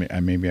 well,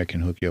 maybe I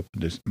can hook you up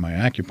with my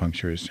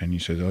acupuncturist. And he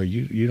says, oh,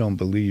 you don't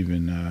believe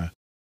in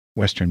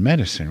Western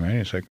medicine, right?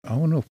 It's like,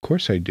 oh, no, of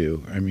course I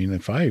do. I mean,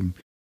 if I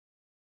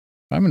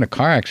I'm in a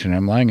car accident.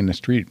 I'm lying in the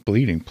street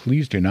bleeding.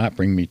 Please do not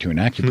bring me to an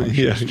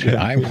acupuncturist.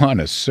 I want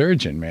a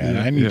surgeon, man.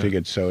 I need to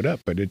get sewed up.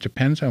 But it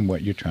depends on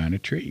what you're trying to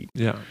treat.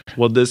 Yeah.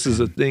 Well, this is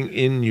a thing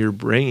in your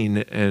brain,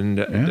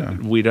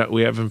 and we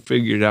haven't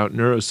figured out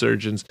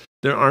neurosurgeons.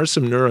 There are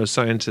some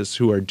neuroscientists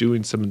who are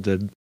doing some of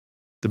the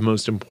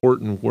most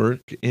important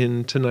work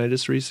in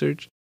tinnitus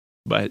research,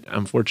 but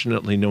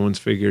unfortunately, no one's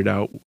figured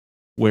out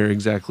where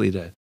exactly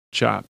to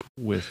chop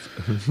with.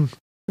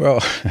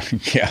 Well,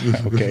 yeah,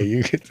 okay.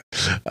 You get,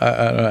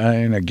 I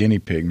ain't a guinea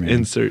pig, man.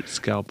 Insert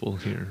scalpel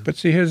here. But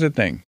see, here's the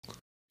thing.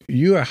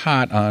 You are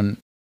hot on,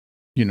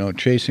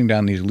 tracing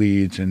down these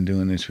leads and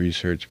doing this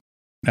research.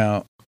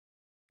 Now,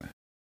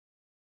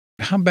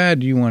 how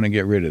bad do you want to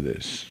get rid of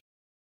this?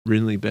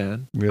 Really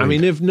bad. Really? I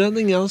mean, if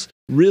nothing else,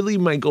 really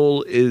my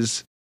goal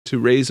is to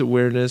raise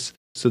awareness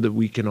so that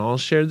we can all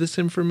share this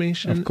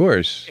information. Of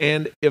course.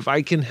 And if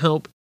I can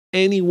help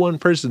any one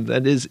person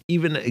that is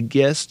even a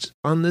guest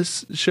on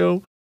this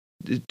show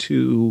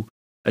to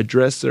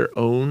address their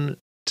own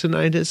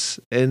tinnitus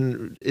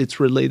and its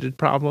related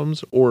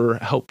problems, or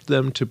help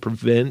them to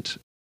prevent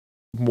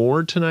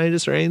more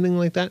tinnitus or anything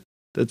like that,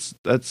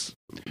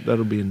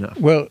 that'll be enough.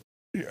 Well,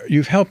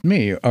 you've helped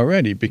me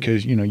already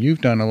because,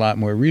 you've done a lot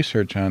more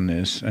research on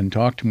this and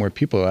talked to more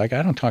people. Like,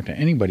 I don't talk to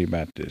anybody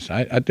about this.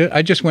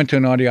 I just went to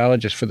an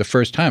audiologist for the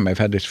first time. I've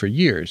had this for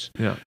years.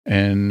 Yeah.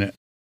 And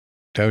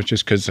that was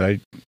just because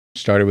I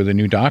started with a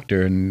new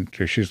doctor, and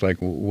she's like,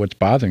 what's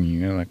bothering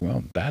you? Like,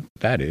 well,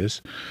 that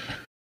is.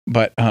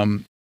 But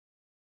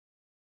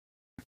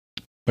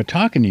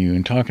talking to you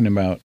and talking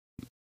about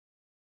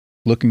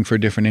looking for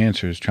different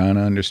answers, trying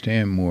to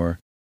understand more,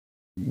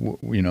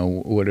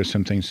 what are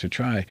some things to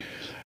try?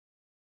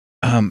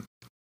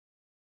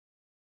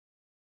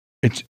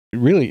 It's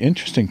really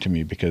interesting to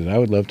me because I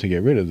would love to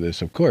get rid of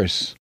this, of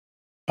course.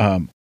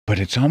 But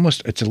it's a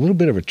little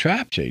bit of a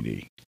trap,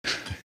 JD.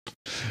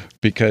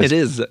 Because it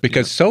is.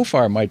 So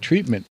far my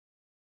treatment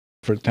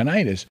for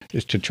tinnitus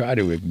is to try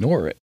to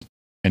ignore it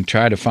and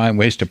try to find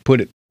ways to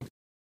put it,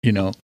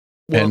 Well,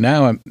 and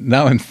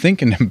now I'm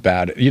thinking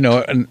about it,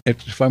 and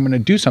if I'm going to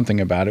do something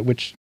about it,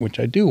 which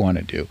I do want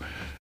to do,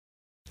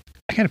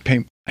 I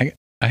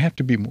have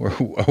to be more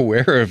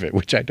aware of it,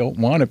 which I don't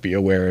want to be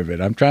aware of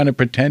it. I'm trying to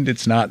pretend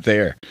it's not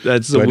there.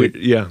 That's the weird,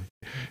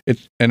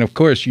 and of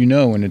course,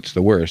 when it's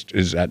the worst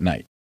is at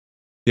night.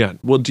 Yeah.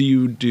 Well, do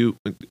you do?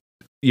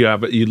 Yeah,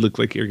 but you look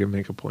like you're going to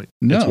make a point.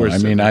 No, I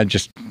mean,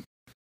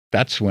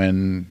 that's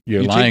when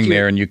you're lying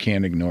there and you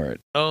can't ignore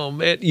it. Oh,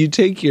 man. You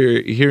take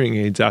your hearing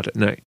aids out at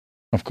night.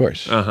 Of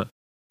course. Uh-huh.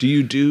 Do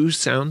you do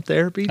sound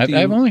therapy?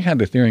 I've only had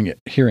the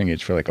hearing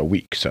aids for like a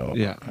week, so.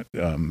 Yeah.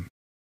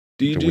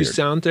 Do you do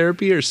sound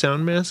therapy or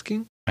sound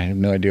masking? I have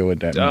no idea what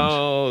that means.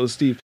 Oh,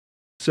 Steve.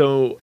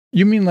 So.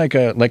 You mean like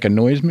a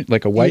noise,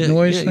 like a white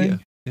noise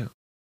thing? Yeah.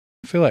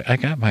 I feel like I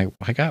got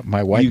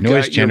my white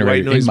noise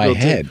generator in my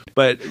head.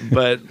 But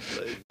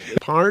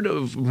part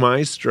of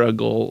my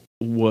struggle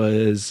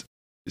was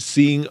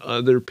seeing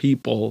other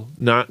people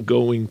not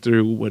going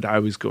through what I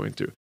was going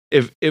through.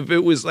 If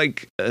it was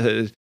like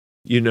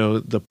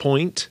the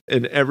point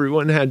and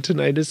everyone had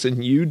tinnitus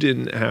and you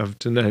didn't have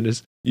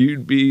tinnitus,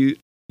 you'd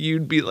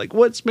be like,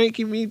 what's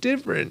making me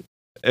different?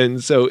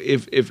 And so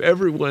if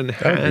everyone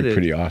had that would be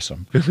pretty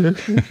awesome.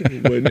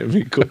 Wouldn't it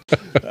be cool?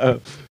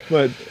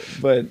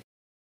 But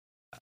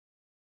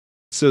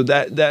so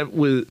that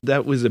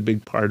was a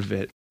big part of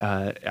it.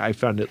 I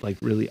found it like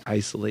really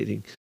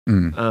isolating.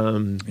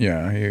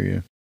 Yeah, I hear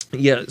you.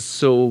 Yeah.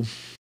 So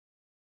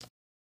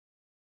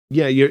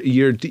yeah,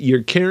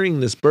 you're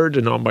carrying this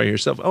burden all by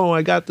yourself. Oh,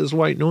 I got this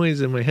white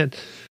noise in my head.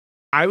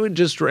 I would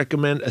just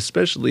recommend,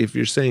 especially if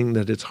you're saying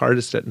that it's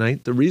hardest at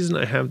night, the reason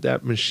I have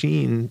that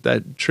machine,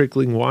 that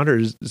trickling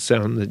water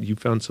sound that you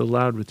found so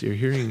loud with your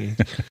hearing aid,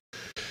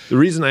 the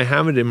reason I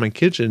have it in my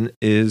kitchen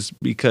is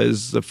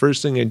because the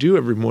first thing I do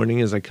every morning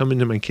is I come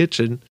into my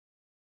kitchen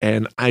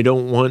and I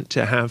don't want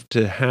to have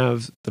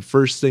the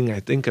first thing I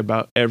think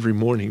about every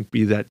morning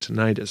be that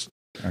tinnitus.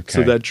 Okay.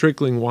 So that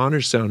trickling water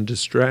sound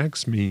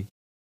distracts me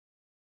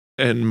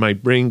and my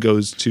brain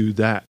goes to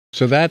that.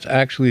 So that's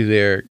actually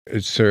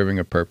it's serving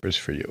a purpose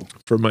for you.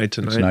 For my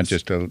tinnitus. It's not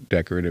just a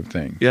decorative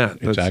thing. Yeah.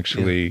 It's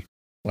actually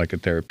like a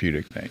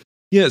therapeutic thing.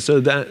 Yeah. So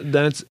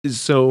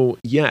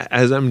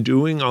as I'm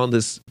doing all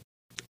this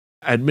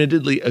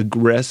admittedly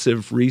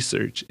aggressive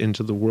research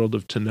into the world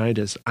of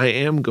tinnitus, I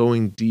am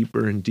going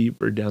deeper and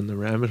deeper down the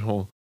rabbit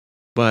hole,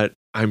 but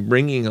I'm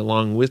bringing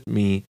along with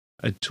me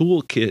a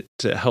toolkit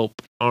to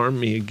help arm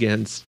me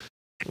against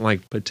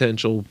like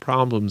potential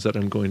problems that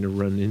I'm going to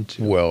run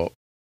into. Well,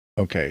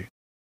 okay.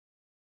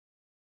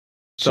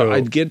 So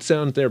I'd get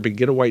sound therapy,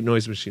 get a white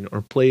noise machine,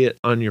 or play it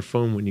on your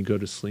phone when you go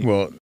to sleep.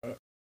 Well,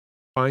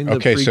 find the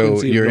okay,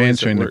 so you're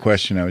answering the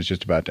question I was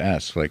just about to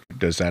ask. Like,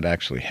 does that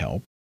actually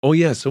help? Oh,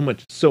 yeah, so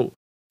much. So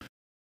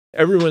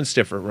everyone's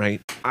different, right?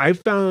 I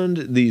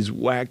found these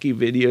wacky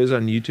videos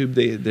on YouTube.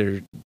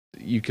 They're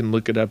you can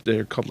look it up.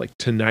 They're called like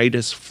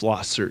tinnitus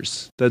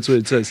flossers. That's what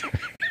it says.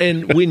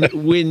 And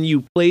when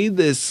you play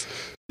this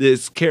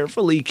this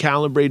carefully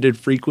calibrated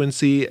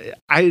frequency.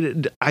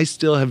 I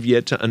still have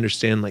yet to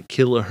understand like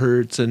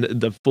kilohertz and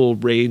the full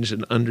range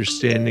and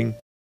understanding.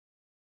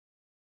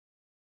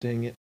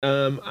 Dang it.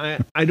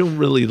 I don't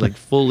really like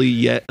fully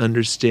yet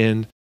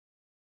understand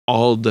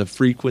all the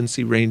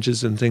frequency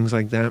ranges and things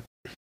like that.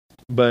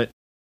 But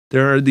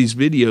there are these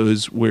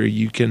videos where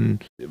you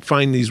can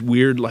find these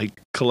weird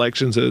like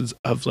collections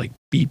of like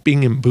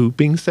beeping and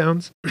booping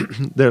sounds.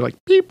 They're like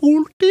beep,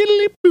 and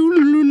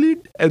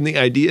the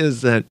idea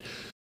is that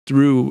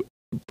through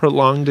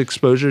prolonged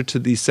exposure to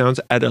these sounds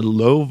at a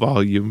low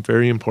volume,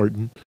 very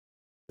important,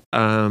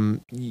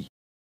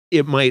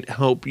 it might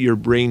help your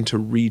brain to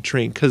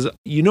retrain, because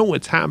you know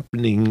what's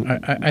happening.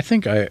 I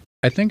think I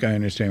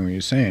understand what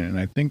you're saying, and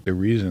I think the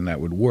reason that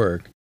would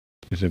work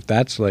is if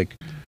that's like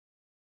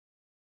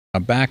a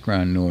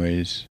background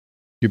noise,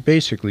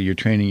 you're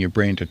training your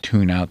brain to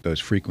tune out those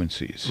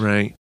frequencies.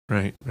 Right.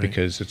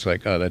 Because it's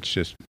like, oh, that's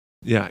just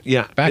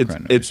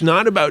background noise. It's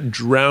not about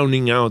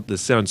drowning out the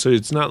sound. So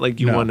it's not like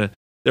you want to.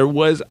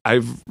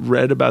 I've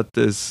read about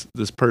this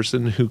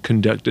person who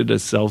conducted a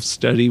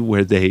self-study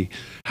where they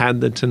had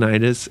the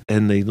tinnitus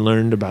and they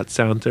learned about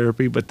sound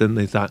therapy, but then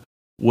they thought,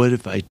 what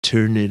if I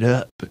turn it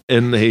up?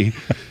 And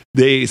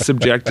they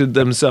subjected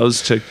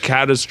themselves to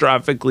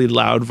catastrophically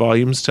loud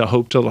volumes to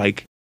hope to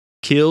like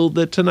kill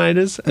the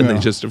tinnitus, and they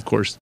just, of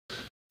course,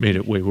 made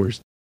it way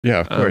worse. Yeah,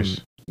 of course.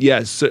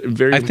 Yes,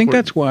 very. I think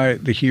that's why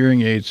the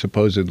hearing aids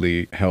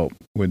supposedly help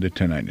with the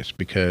tinnitus,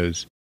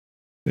 because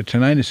the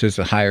tinnitus is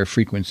a higher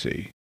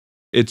frequency.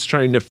 It's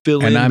trying to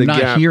fill in the gap. And I'm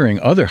not hearing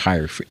other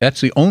higher.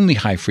 That's the only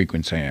high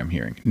frequency I'm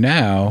hearing.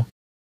 Now,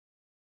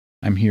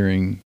 I'm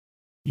hearing,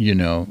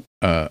 what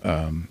do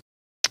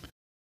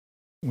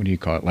you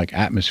call it? Like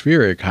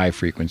atmospheric high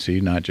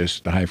frequency, not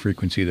just the high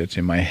frequency that's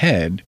in my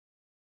head.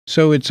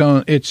 So it's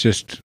not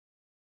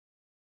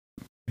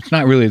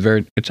really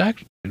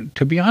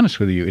to be honest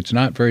with you, it's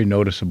not very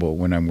noticeable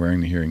when I'm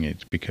wearing the hearing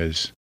aids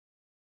because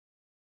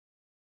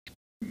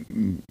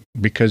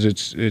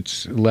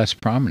it's less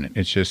prominent.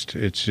 It's just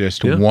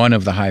one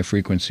of the high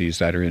frequencies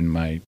that are in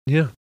my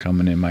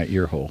coming in my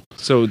ear hole.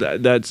 So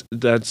that's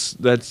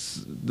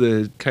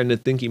the kind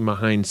of thinking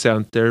behind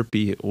sound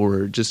therapy,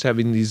 or just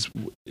having these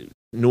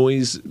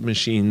noise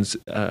machines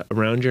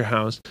around your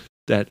house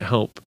that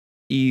help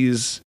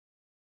ease.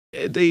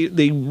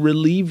 They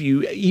relieve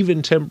you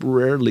even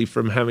temporarily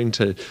from having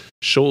to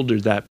shoulder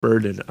that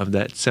burden of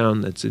that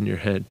sound that's in your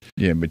head.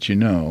 Yeah, but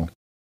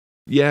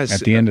yes,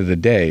 at the end of the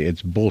day,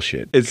 it's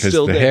bullshit. It's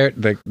still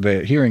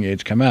the hearing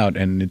aids come out,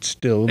 and it's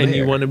still there. And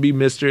you want to be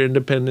Mr.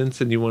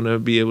 Independence, and you want to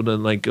be able to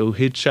like go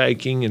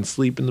hitchhiking and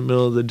sleep in the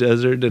middle of the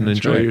desert and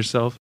enjoy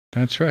yourself.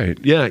 That's right.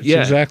 That's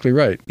exactly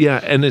right. Yeah,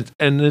 and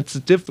it's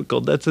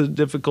difficult. That's a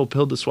difficult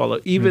pill to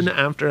swallow. Even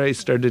after I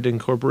started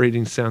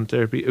incorporating sound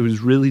therapy, it was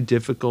really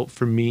difficult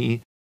for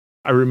me.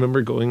 I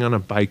remember going on a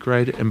bike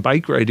ride, and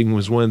bike riding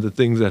was one of the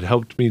things that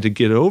helped me to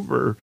get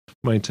over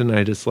my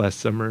tinnitus last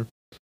summer.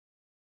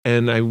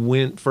 And I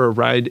went for a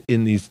ride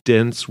in these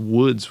dense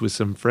woods with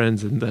some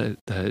friends, and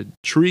the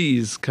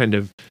trees kind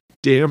of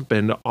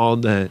dampened all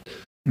the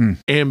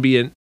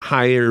ambient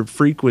higher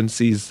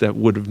frequencies that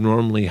would have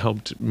normally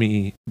helped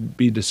me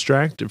be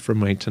distracted from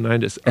my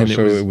tinnitus. And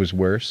it was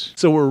worse.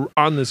 So we're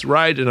on this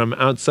ride, and I'm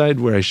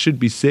outside where I should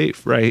be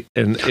safe, right?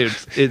 And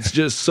it's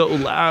just so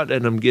loud,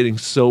 and I'm getting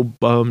so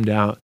bummed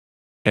out.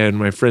 And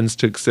my friends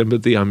took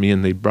sympathy on me,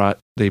 and they brought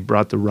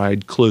the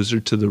ride closer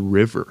to the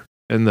river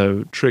and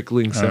the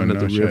trickling sound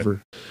of the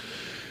river.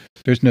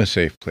 There's no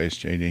safe place,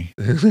 JD.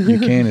 You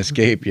can't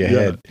escape your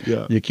head.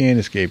 Yeah. You can't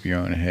escape your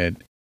own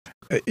head.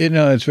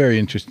 It's very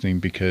interesting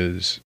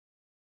because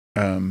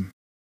I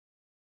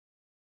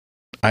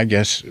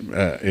guess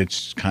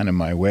it's kind of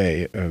my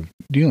way of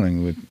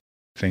dealing with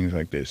things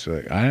like this.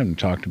 Like, I haven't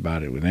talked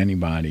about it with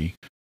anybody.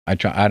 I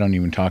don't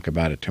even talk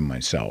about it to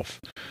myself.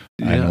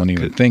 I don't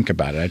even think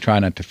about it. I try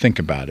not to think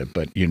about it,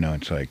 but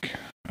it's like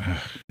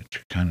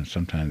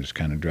sometimes it's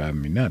kind of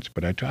driving me nuts,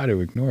 but I try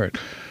to ignore it.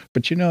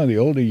 But the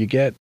older you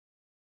get,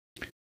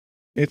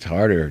 it's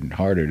harder and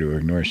harder to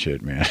ignore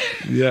shit, man.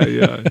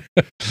 Yeah.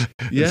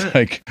 It's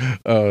like,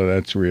 oh,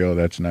 that's real.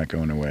 That's not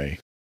going away.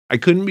 I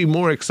couldn't be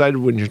more excited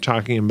when you're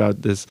talking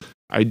about this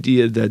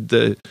idea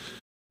that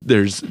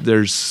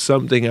there's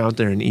something out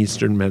there in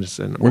Eastern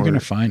medicine. We're going to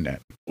find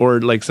that.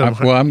 Or like some.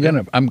 I'm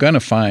gonna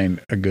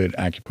find a good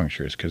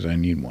acupuncturist because I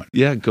need one.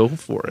 Yeah, go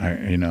for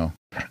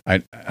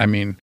it. I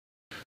mean,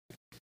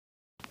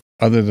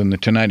 other than the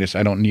tinnitus,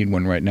 I don't need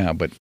one right now.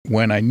 But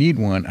when I need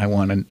one, I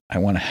want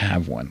to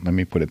have one. Let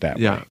me put it that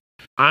way.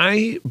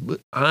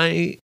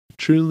 I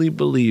truly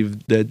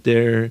believe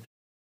that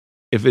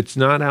if it's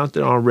not out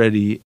there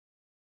already,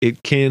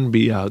 it can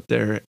be out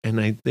there.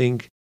 And I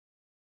think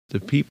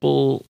the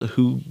people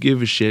who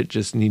give a shit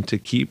just need to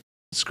keep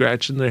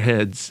scratching their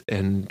heads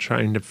and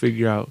trying to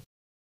figure out.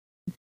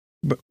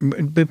 But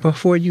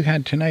before you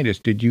had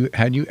tinnitus,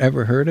 had you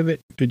ever heard of it?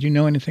 Did you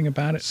know anything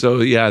about it? So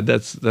yeah,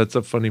 that's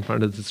a funny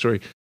part of the story.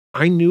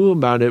 I knew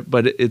about it,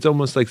 but it's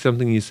almost like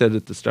something you said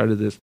at the start of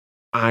this.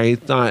 I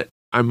thought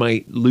I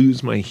might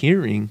lose my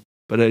hearing,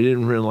 but I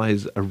didn't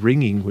realize a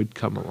ringing would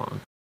come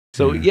along.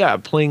 So yeah,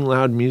 playing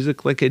loud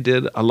music like I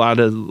did, a lot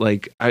of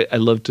like, I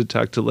love to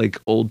talk to like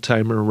old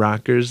timer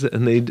rockers,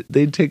 and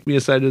they'd take me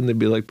aside and they'd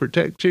be like,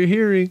 protect your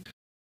hearing.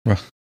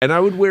 And I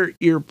would wear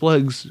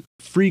earplugs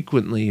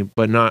frequently,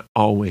 but not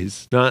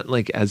always, not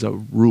like as a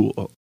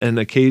rule. And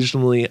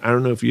occasionally, I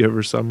don't know if you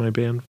ever saw my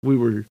band, we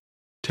were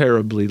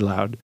terribly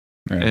loud.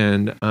 Right.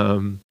 And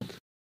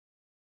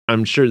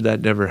I'm sure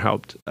that never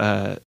helped.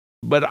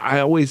 But I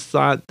always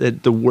thought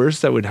that the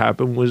worst that would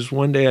happen was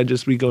one day I'd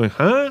just be going,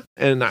 huh?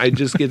 And I'd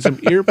just get some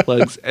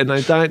earplugs. And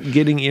I thought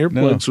getting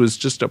earplugs was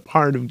just a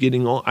part of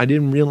getting old. I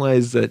didn't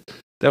realize that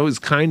was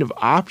kind of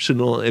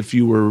optional if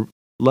you were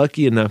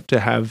lucky enough to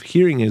have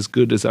hearing as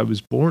good as I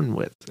was born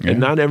with. And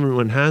not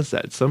everyone has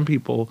that. Some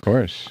people, of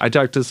course. I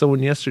talked to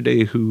someone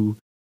yesterday who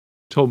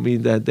told me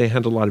that they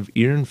had a lot of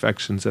ear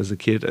infections as a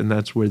kid, and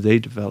that's where they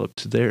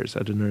developed theirs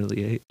at an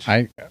early age.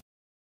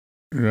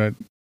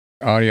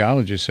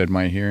 Audiologist said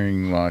my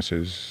hearing loss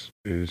is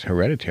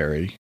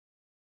hereditary.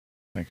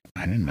 Like,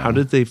 I didn't know. How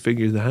did they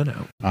figure that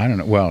out? I don't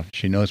know. Well,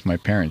 she knows my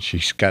parents.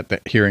 She's got the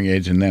hearing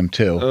aids in them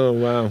too. Oh,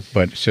 wow.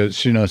 But so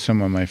she knows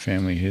some of my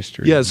family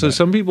history. Yeah, so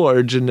some people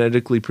are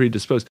genetically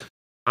predisposed.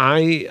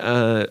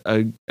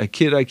 A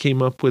kid I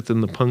came up with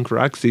in the punk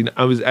rock scene,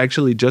 I was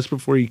actually, just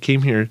before he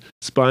came here,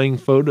 spying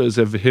photos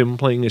of him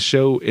playing a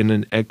show in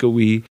an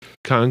echoey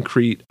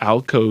concrete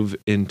alcove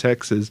in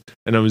Texas,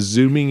 and I was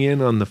zooming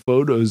in on the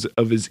photos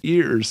of his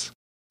ears,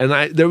 and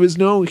there was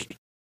no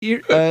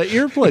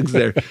earplugs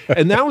there.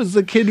 And that was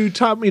the kid who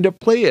taught me to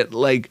play it,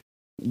 like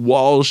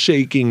wall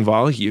shaking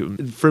volume.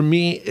 For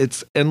me,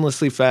 it's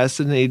endlessly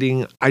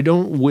fascinating. I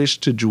don't wish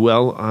to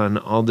dwell on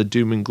all the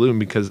doom and gloom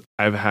because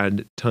I've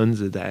had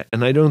tons of that.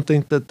 And I don't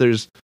think that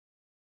there's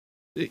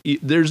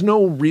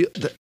no real,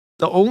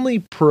 the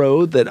only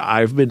pro that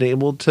I've been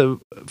able to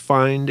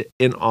find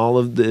in all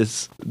of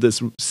this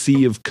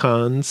sea of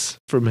cons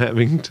from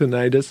having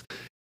tinnitus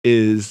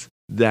is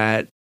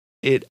that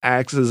it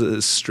acts as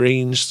a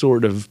strange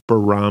sort of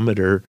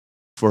barometer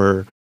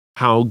for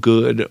how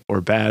good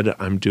or bad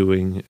I'm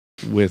doing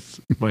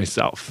with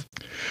myself.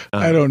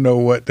 I don't know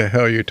what the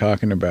hell you're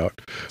talking about.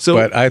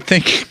 But I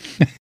think,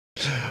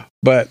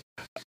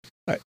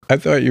 I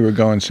thought you were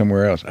going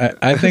somewhere else.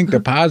 I think the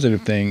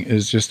positive thing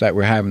is just that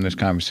we're having this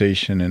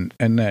conversation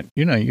and that,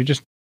 you're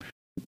just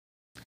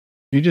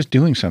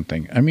doing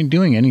something. I mean,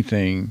 doing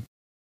anything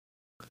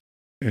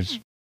is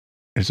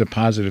a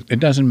positive. It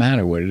doesn't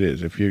matter what it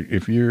is. If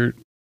you're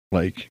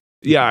like,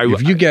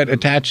 if you get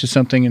attached to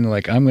something and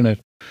like, I'm going to,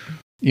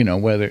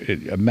 whether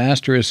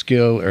master a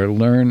skill or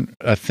learn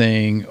a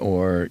thing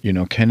or,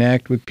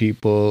 connect with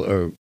people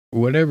or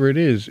whatever it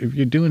is, if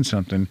you're doing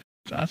something,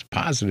 that's a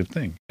positive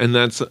thing. And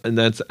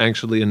that's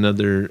actually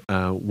another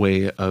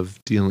way of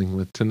dealing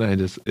with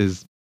tinnitus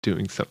is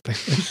doing something.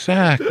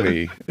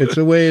 Exactly. It's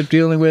a way of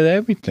dealing with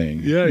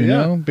everything. You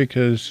know,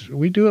 because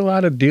we do a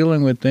lot of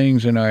dealing with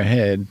things in our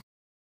head.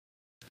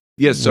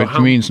 Yes, so which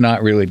means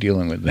not really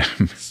dealing with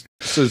them.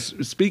 So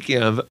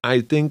speaking of,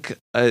 I think,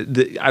 I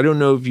don't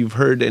know if you've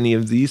heard any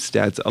of these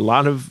stats. A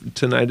lot of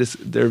tinnitus,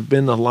 there have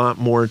been a lot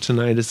more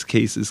tinnitus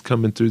cases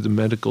coming through the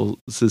medical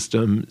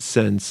system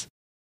since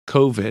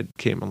COVID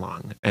came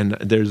along. And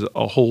there's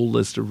a whole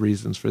list of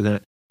reasons for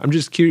that. I'm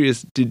just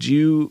curious, did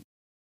your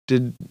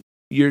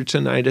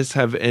tinnitus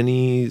have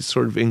any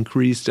sort of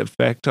increased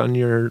effect on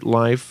your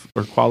life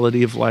or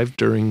quality of life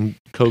during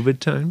COVID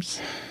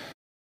times?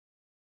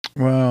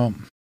 Well,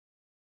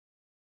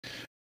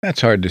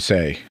 that's hard to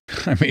say.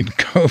 I mean,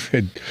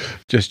 COVID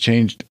just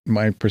changed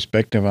my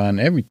perspective on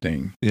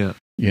everything. Yeah.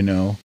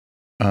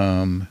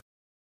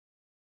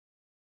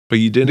 But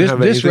you didn't have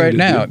this right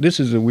now. do?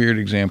 This is a weird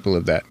example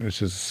of that.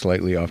 This is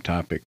slightly off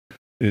topic.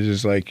 This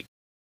is like,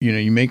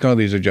 you make all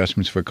these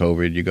adjustments for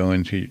COVID. You go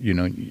into,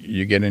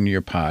 you get into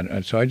your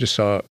pod. So I just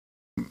saw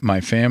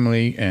my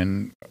family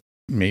and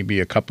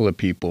maybe a couple of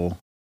people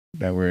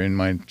that were in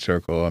my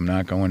circle. I'm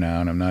not going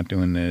out. I'm not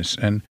doing this.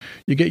 And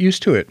you get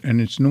used to it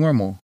and it's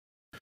normal.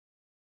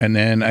 And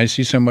then I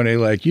see somebody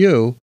like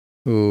you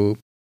who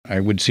I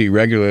would see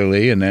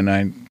regularly and then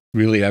I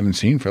really haven't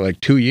seen for like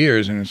 2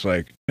 years. And it's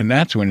like, and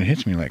that's when it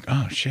hits me like,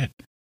 oh shit,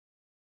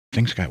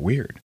 things got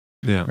weird.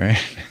 Yeah.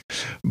 Right.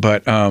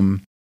 But,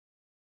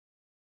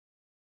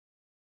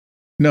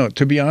 no,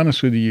 to be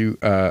honest with you,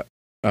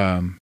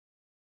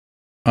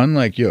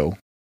 unlike you,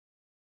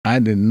 I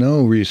did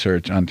no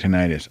research on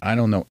tinnitus. I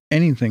don't know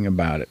anything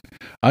about it.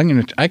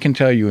 I can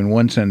tell you in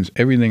one sentence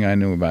everything I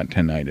knew about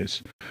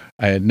tinnitus.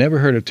 I had never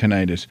heard of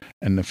tinnitus,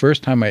 and the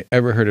first time I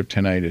ever heard of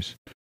tinnitus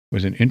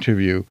was an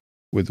interview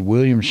with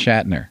William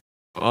Shatner.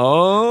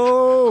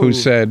 Oh,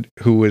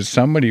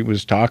 Somebody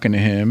was talking to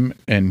him,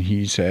 and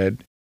he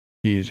said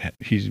he's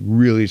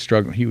really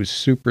struggling. He was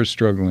super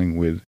struggling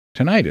with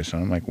tinnitus.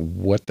 And I'm like,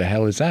 what the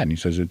hell is that? And he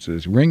says it's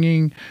this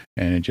ringing,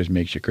 and it just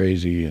makes you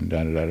crazy, and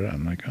da da da da.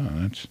 I'm like,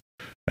 oh,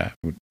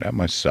 that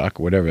must suck,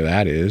 whatever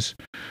that is.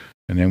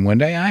 And then one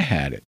day I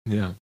had it.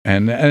 Yeah.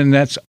 And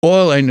that's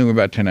all I knew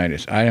about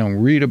tinnitus. I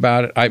don't read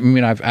about it. I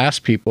mean, I've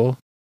asked people,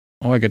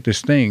 oh, I get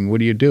this thing. What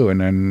do you do?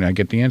 And then I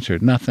get the answer,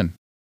 nothing.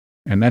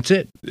 and that's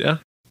it. Yeah.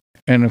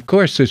 And of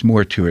course, there's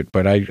more to it,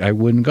 but I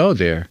wouldn't go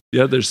there.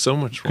 Yeah, there's so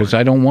much more. Because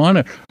I don't want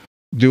to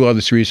do all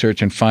this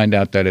research and find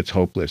out that it's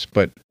hopeless.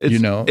 But,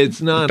 it's not that's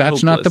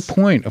hopeless. not the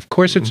point. Of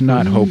course, it's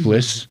not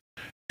hopeless.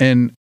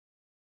 And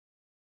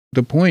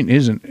the point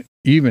isn't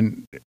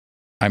even,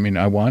 I mean,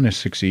 I want to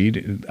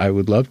succeed. I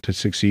would love to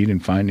succeed in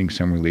finding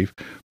some relief,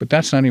 but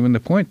that's not even the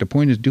point. The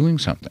point is doing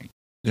something.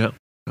 Yeah.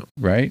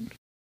 Right?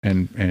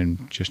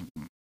 And just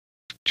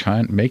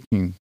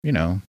making,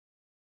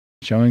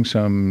 showing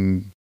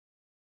some,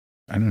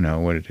 I don't know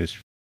what it is.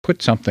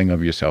 Put something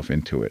of yourself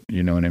into it.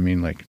 You know what I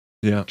mean? Like,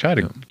 try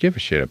to give a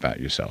shit about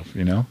yourself,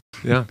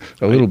 Yeah.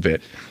 A little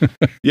bit.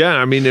 Yeah.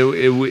 I mean,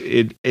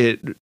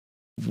 it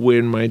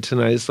when my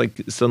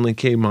tinnitus suddenly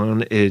came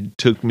on, it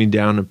took me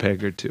down a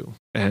peg or two.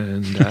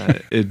 And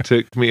it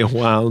took me a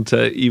while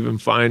to even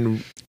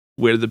find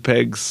where the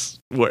pegs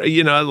were,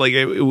 you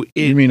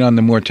mean on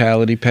the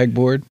mortality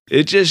pegboard?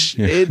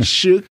 It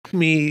shook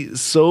me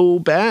so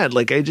bad.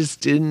 I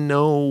just didn't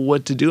know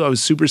what to do. I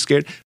was super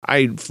scared.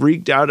 I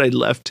freaked out. I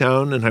left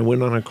town and I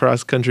went on a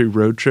cross-country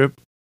road trip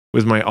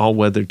with my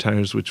all-weather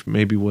tires, which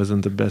maybe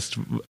wasn't the best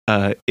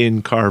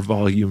in-car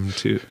volume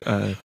to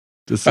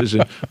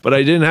decision. But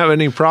I didn't have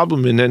any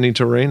problem in any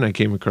terrain I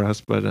came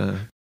across. But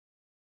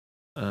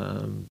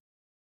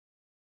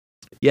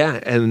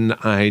and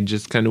I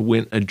just kind of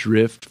went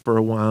adrift for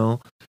a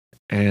while,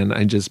 and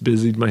I just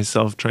busied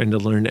myself trying to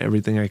learn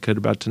everything I could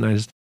about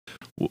tinnitus.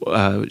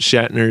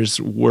 Shatner's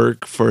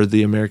work for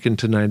the American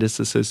Tinnitus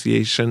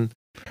Association.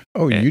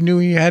 Oh, you knew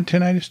he had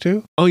tinnitus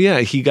too? Oh, yeah.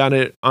 He got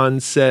it on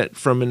set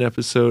from an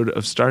episode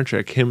of Star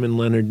Trek, him and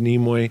Leonard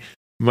Nimoy.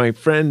 My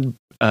friend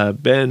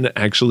Ben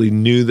actually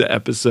knew the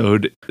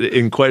episode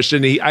in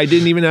question. I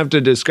didn't even have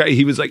to describe.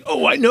 He was like,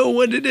 "Oh, I know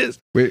what it is."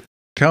 Wait,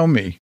 tell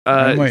me.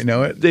 I might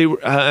know it.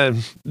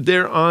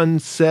 They're on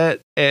set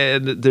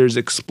and there's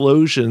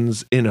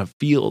explosions in a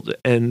field,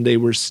 and they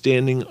were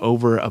standing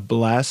over a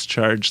blast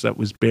charge that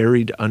was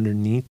buried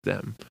underneath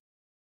them,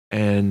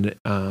 and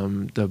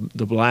the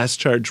blast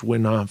charge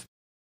went off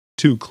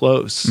too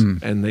close,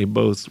 and they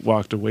both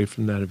walked away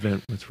from that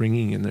event with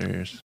ringing in their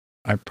ears.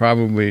 I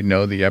probably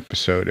know the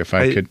episode. If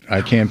I could,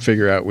 I can't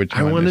figure out which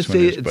one. I want to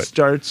say it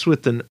starts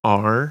with an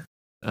R.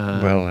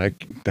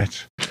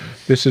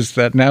 This is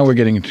that. Now we're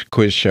getting into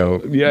quiz show.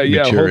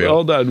 Material.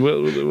 Hold on.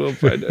 We'll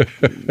find out.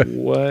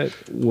 What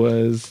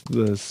was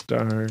the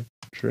Star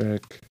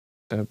Trek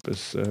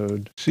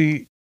episode?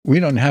 See, we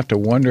don't have to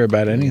wonder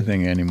about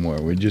anything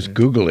anymore. We just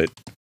Google it.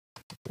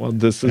 Well,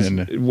 this is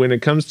when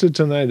it comes to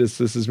tinnitus.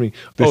 This is me.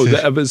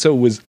 The episode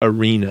was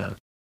Arena.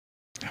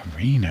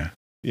 Arena.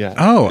 Yeah.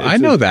 Oh, I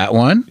know that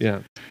one.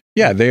 Yeah.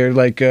 Yeah, they're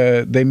like,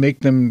 they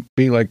make them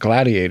be like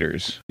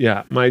gladiators.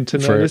 Yeah, my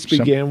tinnitus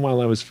began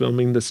while I was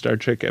filming the Star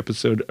Trek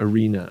episode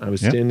Arena. I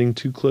was standing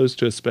too close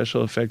to a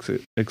special effects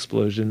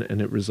explosion,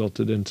 and it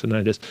resulted in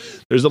tinnitus.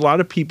 There's a lot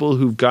of people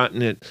who've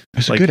gotten it.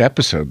 It's a good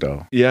episode,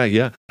 though.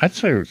 Yeah. I'd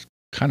say it was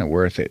kind of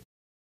worth it.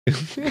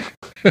 Because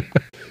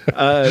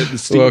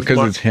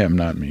it's him,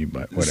 not me,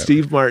 but whatever.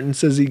 Steve Martin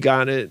says he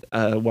got it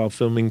while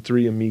filming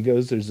Three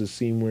Amigos. There's a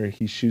scene where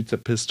he shoots a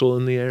pistol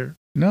in the air.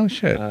 No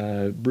shit.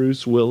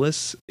 Bruce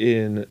Willis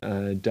in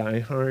Die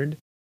Hard.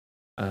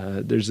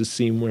 There's a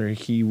scene where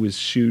he was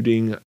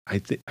shooting, I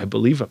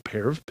believe, a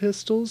pair of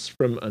pistols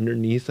from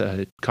underneath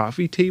a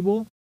coffee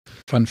table.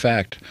 Fun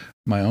fact: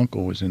 my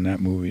uncle was in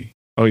that movie.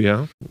 Oh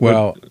yeah.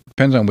 Well,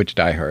 depends on which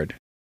Die Hard.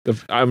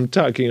 I'm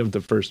talking of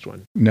the first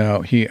one.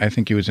 No, I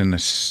think he was in the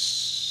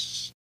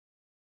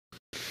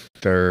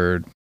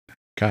third.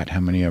 God, how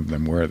many of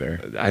them were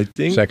there? I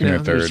think second or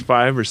third. There's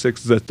 5 or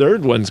 6. The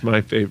third one's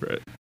my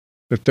favorite.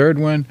 The third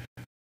one,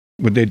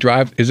 would they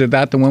drive? Is it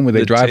that the one where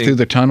they drive through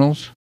the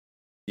tunnels?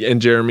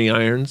 And Jeremy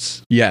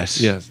Irons?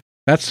 Yes.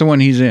 That's the one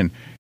he's in.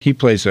 He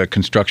plays a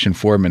construction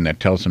foreman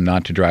that tells him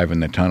not to drive in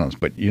the tunnels.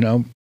 But,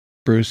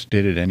 Bruce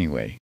did it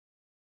anyway.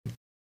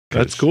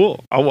 That's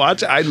cool. I'll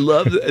watch it. I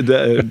love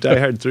the Die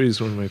Hard 3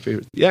 is one of my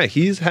favorites.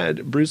 Yeah,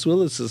 Bruce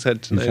Willis has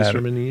had tinnitus for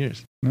many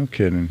years. No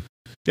kidding.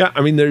 Yeah,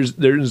 I mean,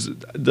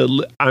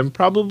 I'm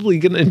probably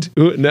going to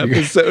do an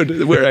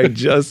episode where I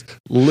just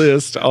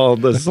list all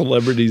the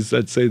celebrities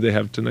that say they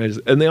have tinnitus.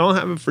 And they all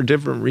have it for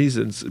different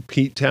reasons.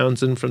 Pete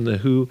Townsend from The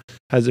Who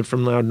has it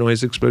from loud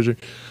noise exposure.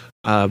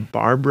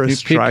 Barbara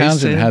Streisand. Pete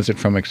Townsend has it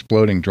from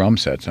exploding drum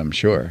sets, I'm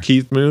sure.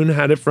 Keith Moon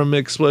had it from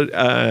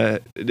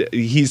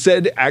he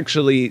said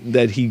actually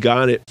that he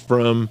got it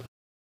from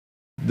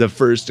the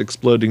first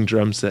exploding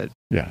drum set.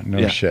 Yeah,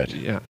 no shit.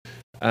 Yeah.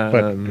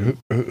 But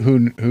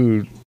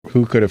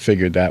who could have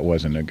figured that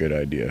wasn't a good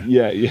idea?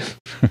 Yeah.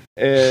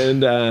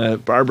 And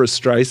Barbara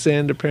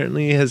Streisand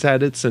apparently has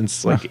had it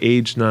since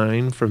age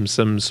 9 from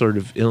some sort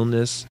of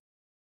illness.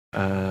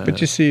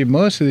 But you see,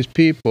 most of these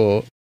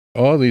people,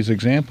 all these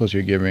examples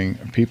you're giving,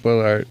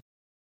 people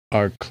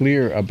are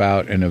clear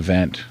about an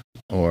event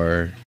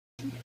or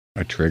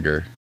a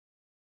trigger.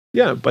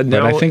 Yeah, but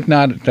I think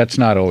that's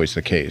not always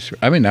the case.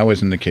 I mean, that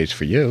wasn't the case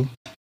for you.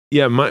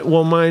 Yeah,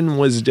 mine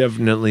was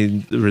definitely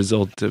the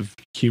result of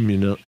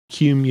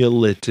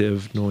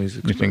cumulative noise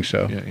exposure. You think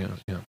so?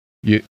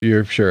 Yeah.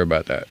 You're sure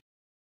about that?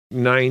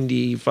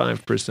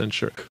 95%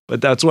 sure.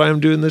 But that's why I'm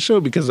doing the show,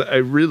 because I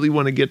really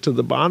want to get to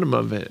the bottom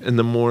of it and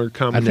the more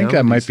commonalities. I think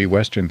that might be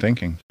Western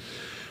thinking.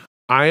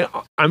 I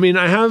mean,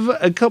 I have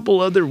a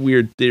couple other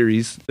weird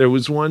theories. There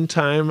was one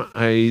time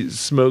I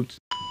smoked.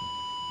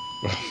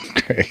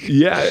 Okay.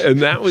 Yeah,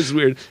 and that was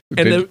weird.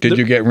 And did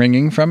you get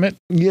ringing from it?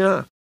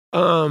 Yeah.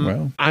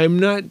 Well, I'm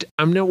not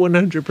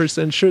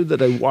 100% sure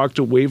that I walked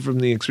away from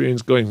the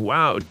experience going,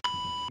 wow,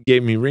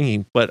 gave me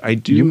ringing, but I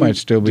do. You might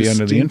still be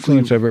under the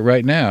influence of it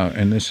right now,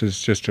 and this is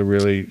just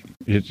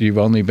you've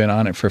only been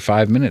on it for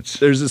 5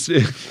 minutes.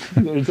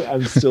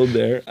 I'm still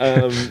there.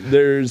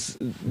 There's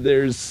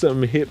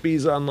some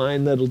hippies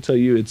online that'll tell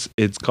you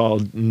it's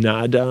called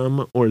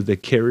NADAM, or the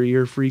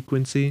carrier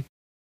frequency.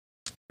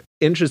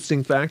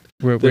 Interesting fact.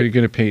 Where are you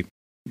going to paint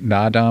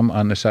NADAM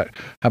on the side?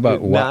 How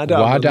about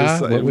WADA?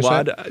 What was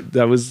WADA?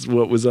 That was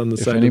what was on the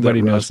side. If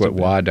anybody knows what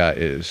WADA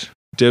is.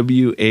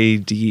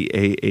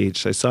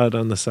 WADAH. I saw it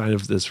on the side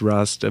of this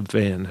Rasta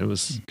van. It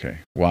was okay.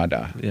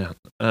 WADA. Yeah.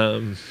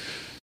 We'll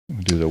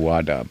do the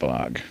WADA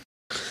blog.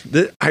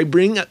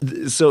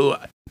 So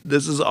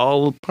this is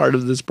all part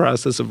of this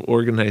process of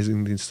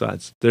organizing these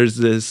thoughts. There's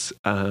this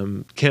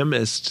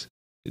chemist,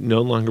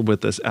 no longer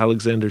with us,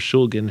 Alexander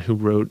Shulgin, who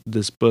wrote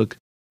this book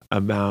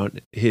about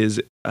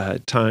his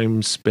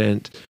time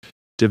spent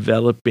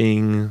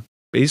developing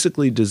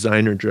basically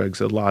designer drugs,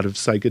 a lot of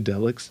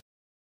psychedelics.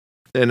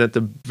 And at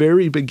the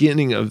very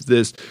beginning of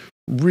this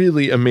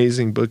really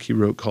amazing book he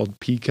wrote called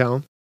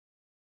PCAL,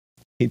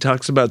 he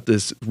talks about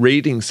this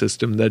rating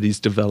system that he's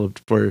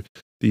developed for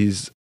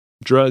these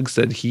drugs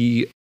that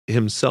he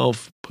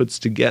himself puts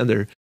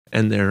together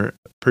and their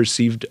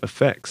perceived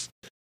effects.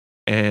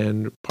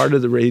 And part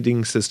of the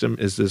rating system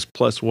is this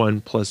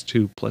 +1,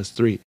 +2,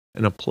 +3.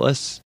 And a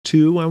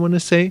 +2, I want to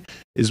say,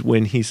 is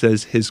when he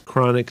says his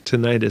chronic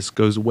tinnitus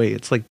goes away.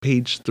 It's like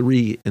page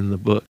 3 in the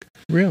book.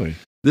 Really?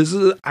 This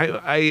is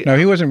No,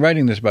 he wasn't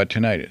writing this about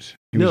tinnitus.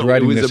 He was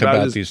writing this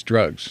about these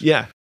drugs.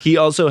 Yeah. He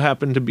also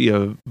happened to be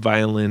a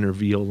violin or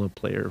viola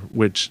player,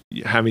 which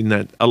having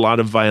that, a lot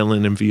of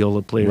violin and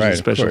viola players, right,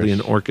 especially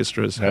in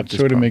orchestras, that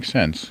sort of makes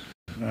sense.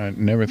 I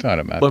never thought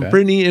about that. But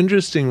pretty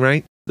interesting,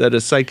 right? That a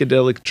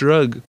psychedelic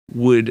drug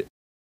would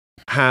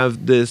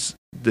have this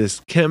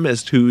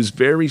chemist who's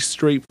very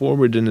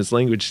straightforward in his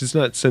language. He's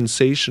not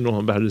sensational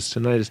about his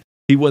tinnitus.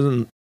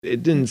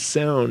 It didn't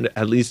sound,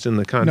 at least in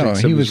the context of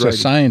his writing. No, he was a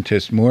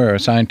scientist, more a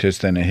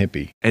scientist than a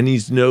hippie. And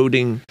he's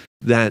noting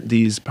that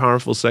these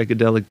powerful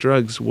psychedelic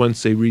drugs,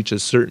 once they reach a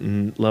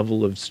certain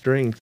level of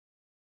strength,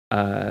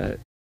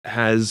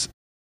 has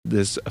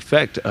this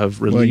effect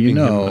of relieving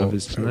him of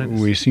his tinnitus.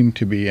 We seem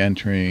to be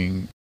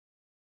entering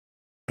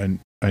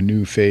a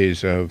new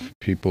phase of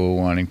people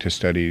wanting to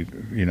study,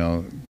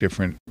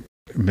 different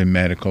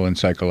medical and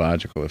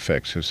psychological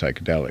effects of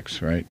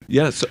psychedelics, right?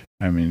 Yes.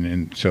 I mean,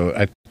 and so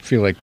I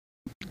feel like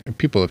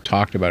people have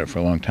talked about it for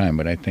a long time,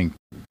 but I think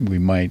we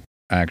might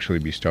actually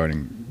be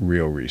starting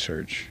real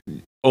research.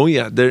 Oh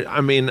yeah, there's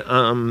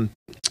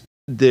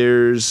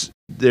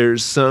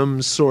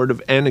some sort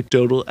of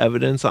anecdotal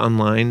evidence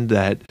online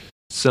that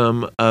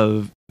some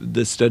of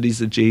the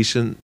studies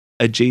adjacent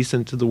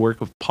to the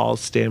work of Paul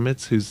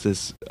Stamets, who's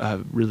this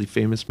really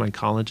famous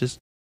mycologist,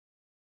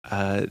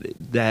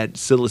 that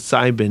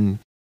psilocybin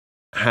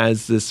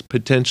has this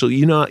potential.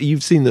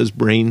 You've seen those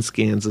brain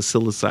scans of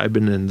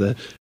psilocybin and the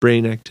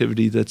brain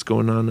activity that's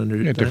going on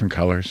under different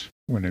colors.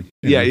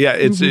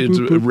 It's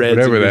red,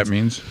 whatever that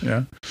means.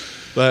 Yeah,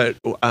 but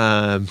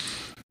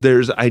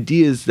there's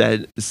ideas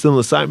that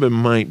psilocybin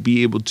might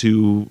be able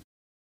to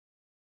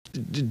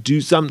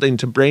do something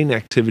to brain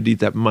activity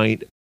that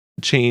might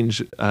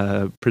change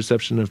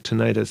perception of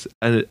tinnitus.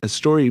 And a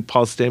story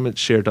Paul Stamets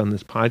shared on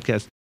this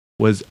podcast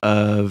was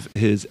of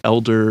his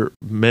elder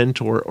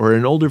mentor, or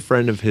an older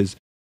friend of his,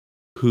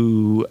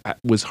 who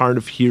was hard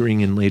of hearing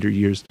in later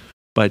years,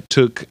 but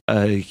took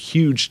a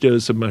huge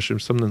dose of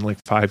mushrooms, something like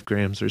 5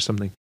 grams or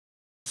something,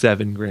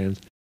 7 grams.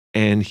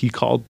 And he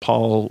called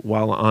Paul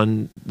while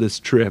on this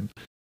trip,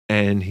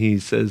 and he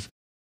says,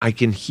 "I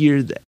can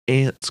hear the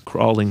ants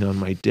crawling on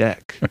my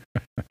deck."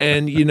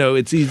 And,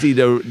 it's easy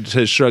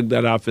to shrug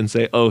that off and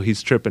say, oh,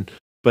 he's tripping.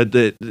 But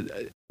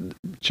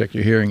check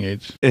your hearing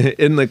aids.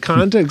 In the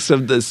context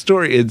of the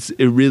story, it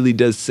really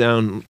does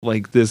sound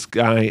like this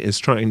guy is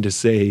trying to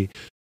say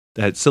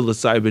that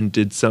psilocybin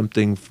did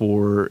something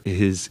for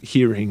his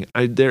hearing.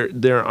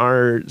 There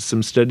are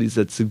some studies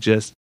that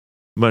suggest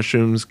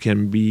mushrooms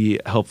can be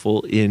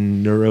helpful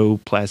in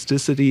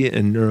neuroplasticity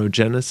and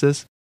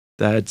neurogenesis.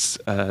 That's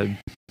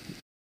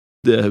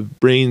the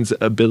brain's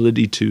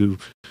ability to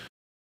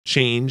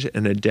change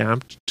and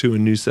adapt to a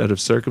new set of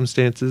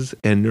circumstances,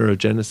 and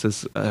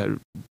neurogenesis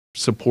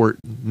support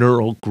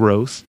neural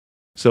growth.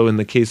 So in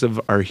the case of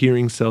our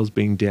hearing cells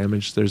being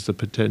damaged, there's the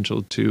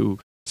potential to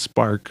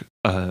spark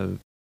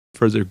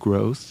further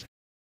growth.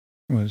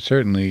 Well, it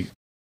certainly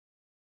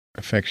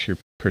affects your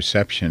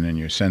perception and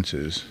your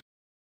senses.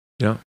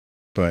 Yeah.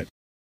 But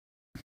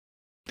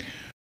I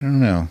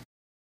don't know.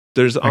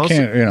 There's also, I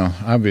can't,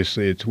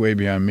 obviously it's way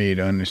beyond me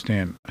to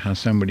understand how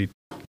somebody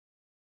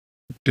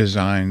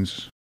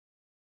designs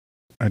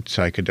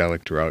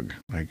psychedelic drug.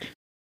 Like,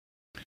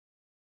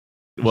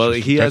 well,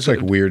 that's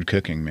like weird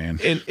cooking, man.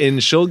 In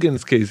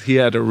Shulgin's case, he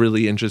had a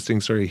really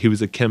interesting story. He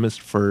was a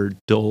chemist for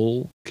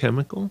Dole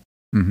Chemical.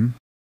 Mm-hmm.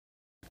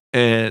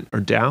 Or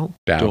Dow?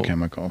 Dow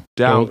Chemical.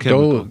 Dow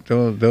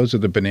Chemical. Those are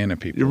the banana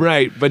people.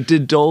 Right. But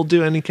did Dole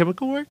do any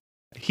chemical work?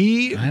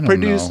 He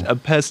produced know. a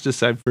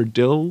pesticide for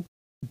Dow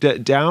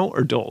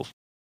or Dole.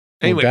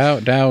 Anyway, well,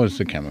 Dow is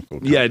the chemical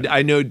company. Yeah,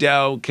 I know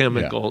Dow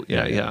Chemical.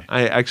 Yeah.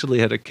 I actually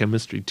had a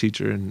chemistry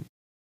teacher in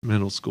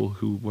middle school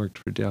who worked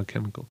for Dow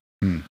Chemical.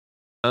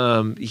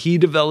 He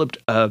developed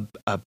a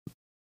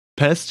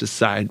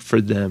pesticide for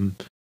them,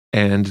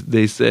 and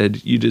they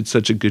said, "You did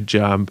such a good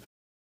job.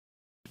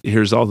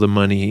 Here's all the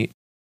money.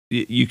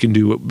 You can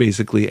do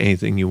basically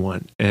anything you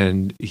want."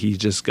 And he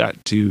just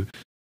got to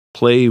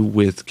play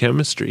with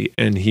chemistry,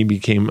 and he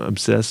became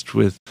obsessed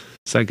with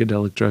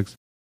psychedelic drugs.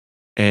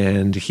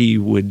 And he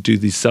would do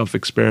these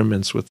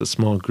self-experiments with a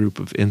small group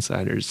of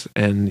insiders,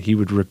 and he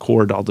would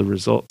record all the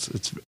results.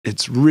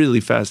 It's really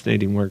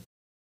fascinating work.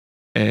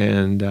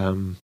 And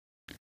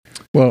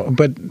well,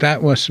 but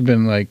that must have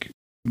been like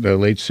the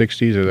late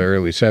 60s or the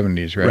early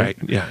 70s, right? Right,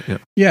 yeah.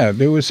 Yeah,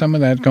 there was some of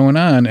that going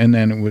on, and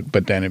then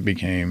but then it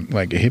became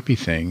like a hippie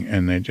thing,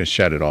 and they just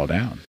shut it all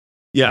down.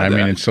 Yeah. I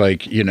mean, it's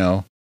like,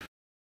 it's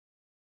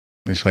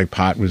like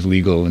pot was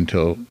legal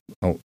until,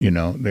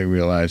 they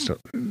realized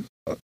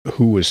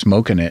who was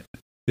smoking it.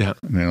 Yeah.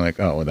 And they're like,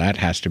 oh, well, that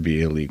has to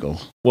be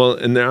illegal. Well,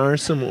 and there are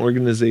some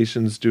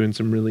organizations doing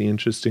some really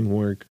interesting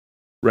work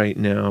right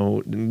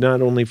now,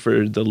 not only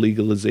for the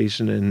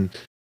legalization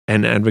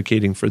and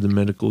advocating for the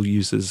medical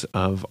uses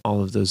of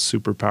all of those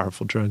super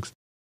powerful drugs,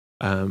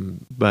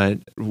 but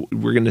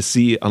we're going to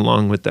see,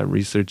 along with that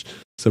research,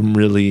 some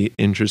really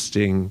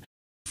interesting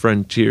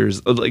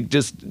frontiers. Like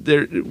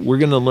we're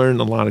going to learn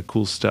a lot of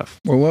cool stuff.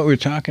 Well, what we're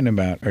talking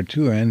about are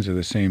two ends of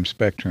the same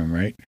spectrum,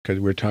 right? Because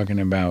we're talking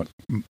about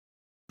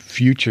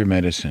future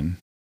medicine,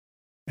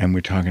 and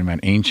we're talking about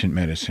ancient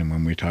medicine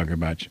when we talk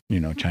about,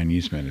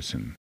 Chinese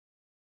medicine.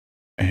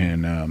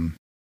 And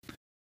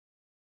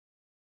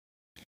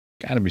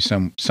got to be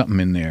something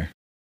in there.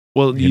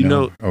 Well,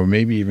 or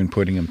maybe even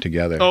putting them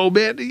together. Oh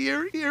man,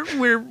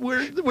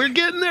 we're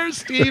getting there,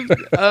 Steve.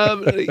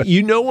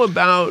 You know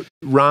about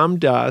Ram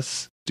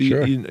Dass?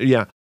 Sure.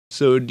 Yeah.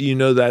 So do you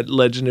know that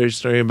legendary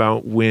story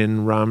about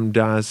when Ram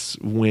Dass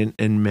went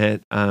and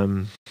met?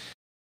 I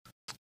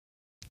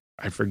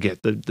forget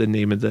the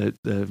name of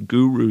the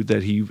guru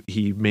that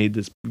he made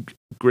this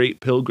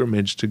great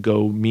pilgrimage to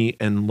go meet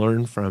and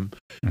learn from,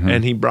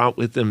 and he brought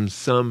with him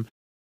some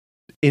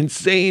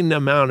insane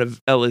amount of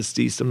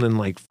LSD, something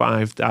like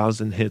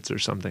 5,000 hits or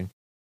something.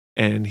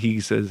 And he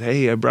says,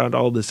 "Hey, I brought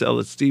all this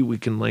LSD. We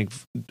can like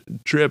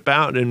trip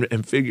out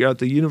and figure out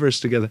the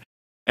universe together."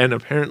 And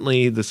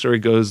apparently the story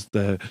goes,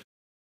 the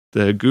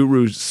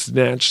guru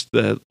snatched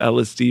the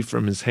LSD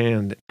from his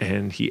hand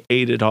and he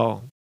ate it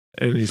all.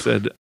 And he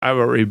said, "I've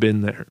already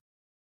been there."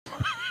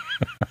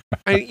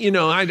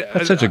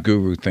 That's such a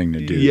guru thing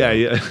to do.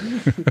 Yeah.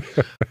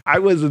 I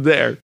wasn't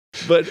there.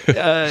 But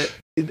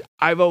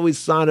I've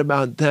always thought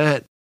about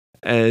that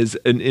as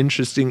an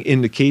interesting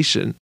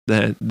indication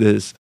that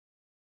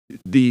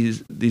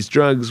these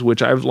drugs,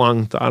 which I've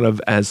long thought of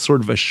as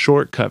sort of a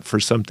shortcut for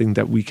something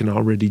that we can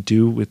already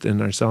do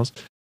within ourselves,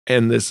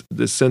 and this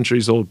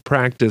centuries-old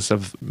practice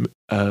of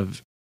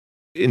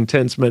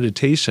intense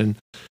meditation,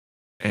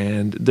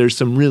 and there's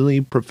some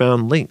really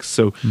profound links.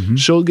 So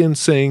Shulgin's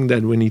saying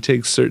that when he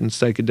takes certain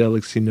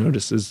psychedelics, he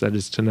notices that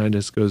his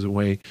tinnitus goes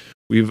away.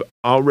 We've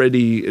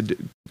already,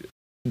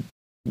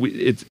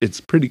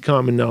 it's pretty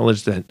common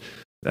knowledge that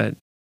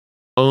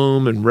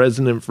Om and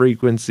resonant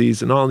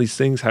frequencies and all these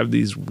things have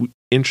these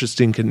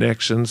interesting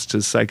connections to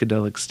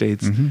psychedelic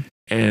states.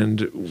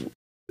 And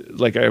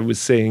like I was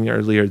saying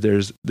earlier,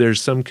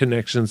 there's some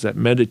connections that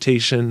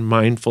meditation,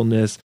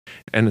 mindfulness,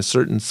 and a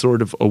certain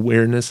sort of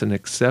awareness and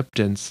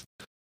acceptance,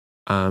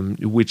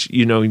 which,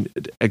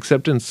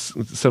 acceptance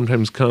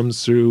sometimes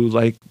comes through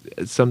like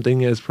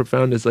something as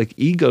profound as like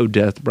ego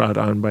death brought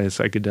on by a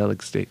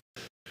psychedelic state.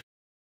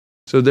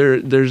 So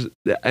there's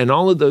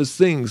all of those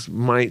things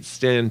might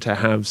stand to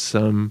have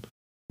some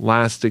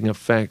lasting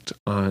effect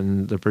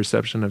on the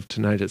perception of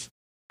tinnitus.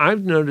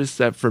 I've noticed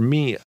that for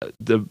me,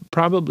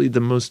 probably the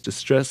most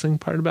distressing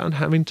part about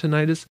having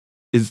tinnitus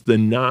is the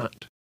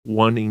not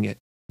wanting it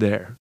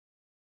there.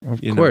 Of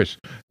course.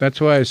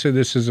 That's why I said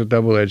this is a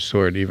double-edged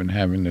sword, even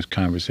having this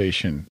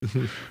conversation,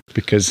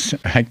 because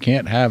I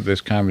can't have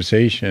this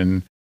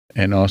conversation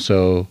and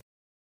also,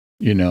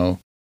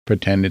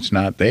 pretend it's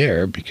not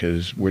there,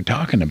 because we're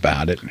talking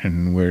about it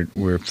and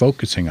we're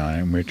focusing on it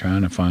and we're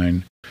trying to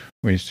find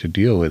ways to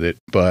deal with it.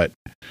 But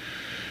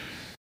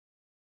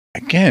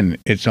again,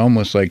 it's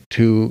almost like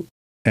two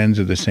ends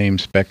of the same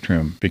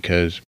spectrum,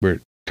 because we're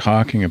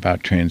talking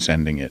about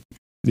transcending it.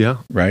 Yeah.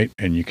 Right?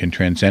 And you can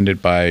transcend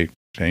it by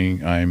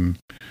saying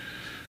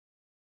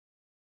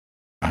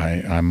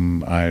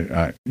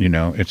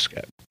it's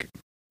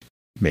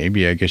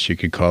maybe, I guess you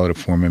could call it a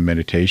form of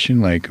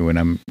meditation. Like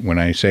when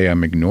I say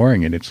I'm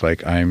ignoring it, it's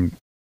like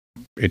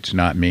it's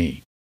not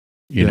me.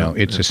 You know,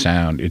 it's a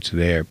sound, it's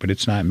there, but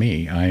it's not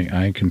me.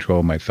 I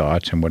control my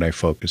thoughts and what I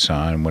focus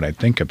on and what I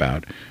think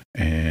about.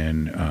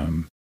 And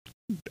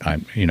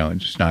I'm, you know,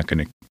 it's not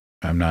going to,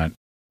 I'm not,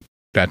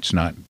 that's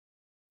not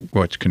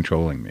what's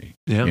controlling me.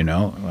 Yeah. You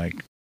know,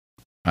 like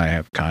I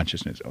have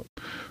consciousness. Of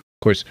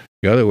course,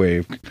 the other way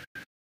of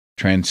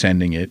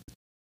transcending it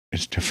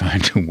is to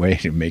find a way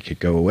to make it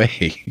go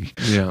away.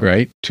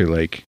 Right? To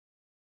like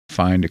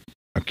find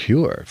a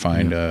cure,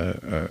 find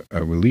a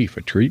relief,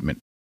 a treatment.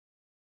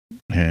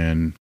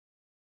 And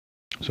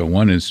so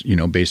one is, you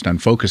know, based on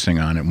focusing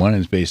on it. One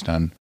is based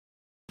on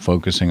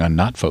focusing on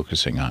not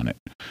focusing on it,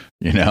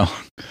 you know?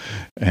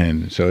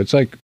 And so it's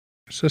like,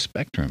 it's a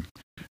spectrum,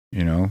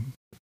 you know?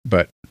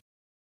 But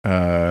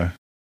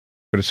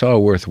it's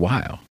all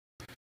worthwhile.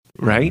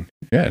 Right?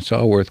 Yeah, it's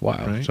all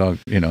worthwhile. Right. It's all,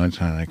 you know,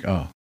 it's not like,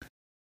 oh,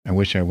 I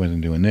wish I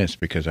wasn't doing this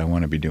because I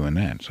want to be doing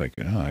that. It's like,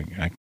 oh,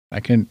 I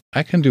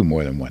can do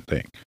more than one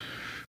thing.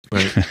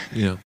 Right.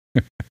 Yeah.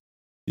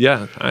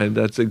 Yeah,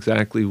 that's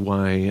exactly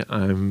why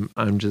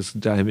I'm just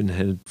diving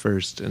head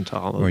first into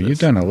all of this. Well, you've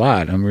done a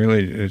lot.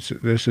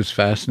 This is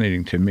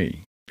fascinating to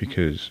me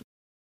because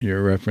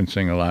you're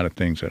referencing a lot of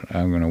things that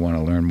I'm going to want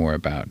to learn more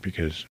about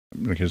because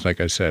like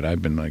I said,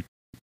 I've been like,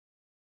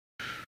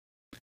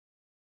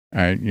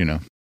 I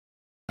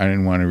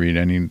didn't want to read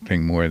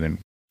anything more than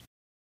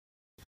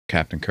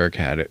Captain Kirk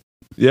had it.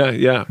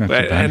 Yeah.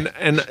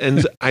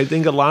 And I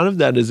think a lot of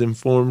that is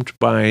informed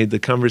by the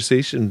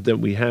conversation that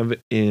we have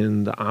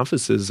in the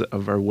offices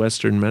of our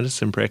Western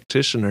medicine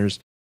practitioners,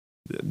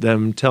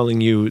 them telling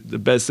you the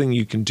best thing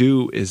you can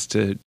do is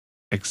to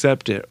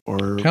accept it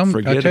or forget about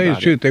it. I'll tell you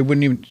the truth. They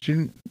wouldn't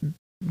even,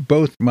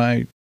 both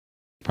my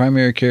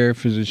primary care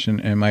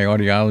physician and my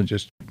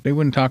audiologist, they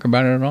wouldn't talk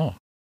about it at all.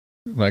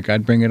 Like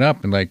I'd bring it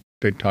up and like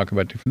they'd talk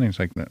about different things.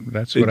 Like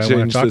that's what I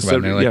want to talk about.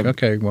 And they're like,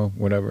 okay, well,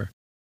 whatever.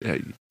 Yeah.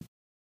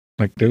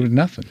 Like there was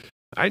nothing.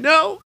 I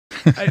know.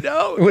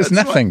 It was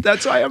nothing.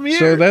 That's why I'm here.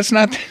 So that's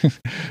not.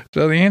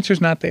 So the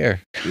answer's not there.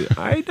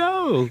 I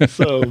know.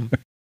 So,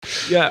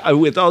 yeah.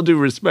 With all due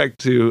respect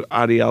to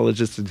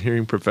audiologists and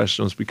hearing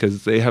professionals,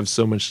 because they have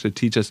so much to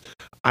teach us,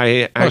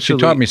 she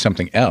taught me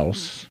something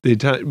else.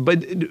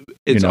 But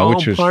it's all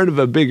part of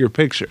a bigger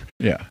picture.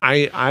 Yeah.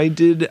 I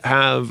did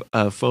have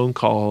a phone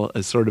call,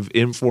 a sort of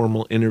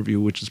informal interview,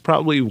 which is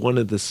probably one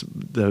of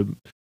the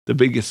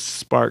biggest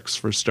sparks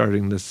for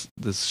starting this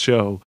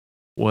show.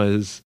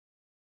 Was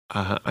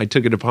I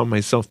took it upon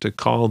myself to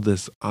call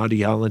this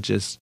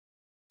audiologist,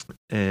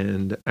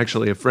 and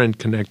actually a friend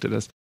connected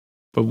us,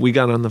 but we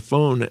got on the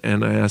phone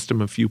and I asked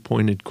him a few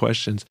pointed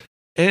questions,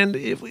 and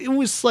it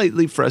was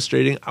slightly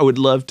frustrating. I would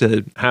love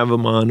to have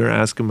him on or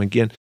ask him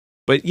again,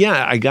 but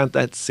yeah, I got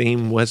that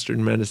same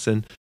Western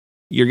medicine.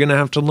 You're going to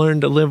have to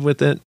learn to live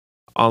with it.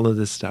 All of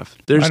this stuff.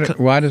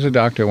 Why does a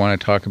doctor want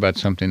to talk about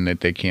something that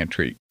they can't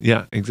treat?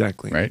 Yeah,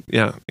 exactly. Right?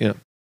 Yeah.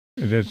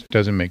 It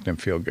doesn't make them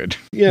feel good.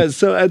 Yeah,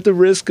 so at the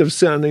risk of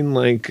sounding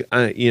like,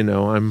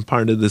 I'm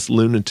part of this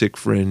lunatic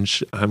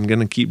fringe, I'm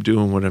going to keep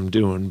doing what I'm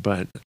doing.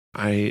 But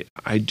I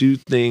do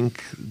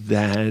think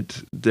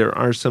that there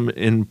are some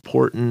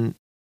important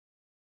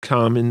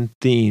common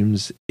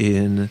themes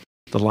in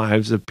the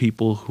lives of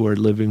people who are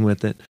living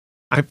with it.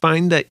 I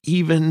find that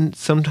even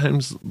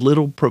sometimes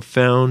little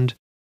profound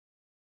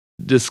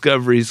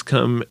discoveries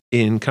come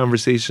in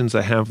conversations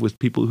I have with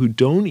people who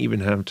don't even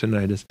have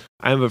tinnitus.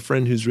 I have a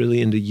friend who's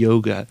really into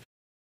yoga,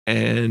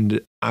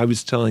 and I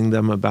was telling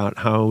them about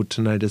how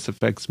tinnitus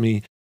affects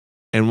me.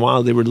 And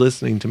while they were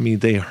listening to me,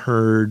 they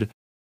heard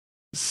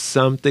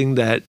something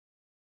that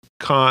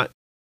caught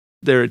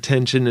their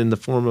attention in the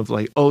form of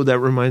like, oh, that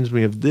reminds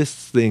me of this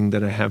thing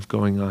that I have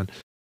going on.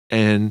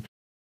 And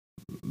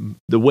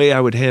the way I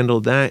would handle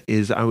that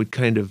is I would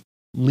kind of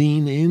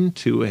lean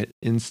into it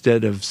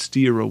instead of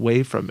steer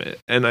away from it.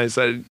 And I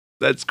said,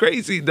 that's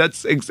crazy.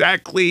 That's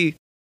exactly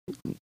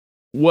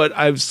what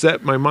I've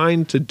set my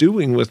mind to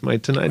doing with my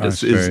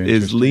tinnitus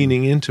is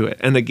leaning into it.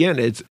 And again,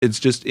 it's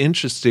just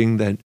interesting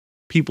that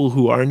people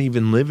who aren't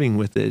even living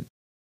with it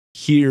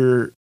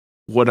hear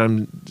what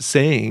I'm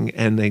saying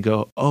and they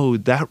go, oh,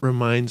 that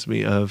reminds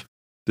me of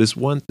this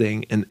one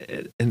thing.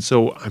 And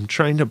so I'm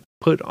trying to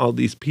put all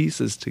these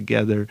pieces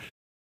together,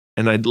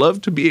 and I'd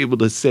love to be able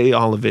to say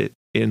all of it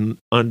in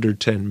under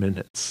 10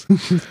 minutes.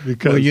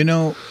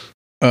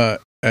 Well,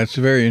 that's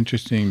very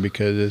interesting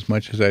because as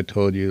much as I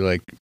told you,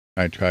 like,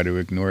 I try to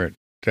ignore it,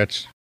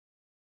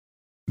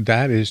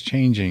 that is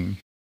changing.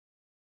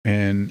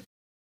 And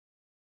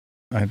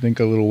I think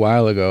a little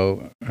while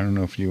ago, I don't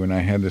know if you and I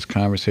had this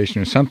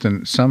conversation or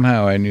something,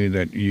 somehow I knew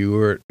that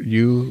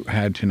you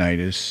had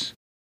tinnitus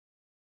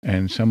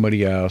and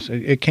somebody else.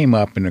 It came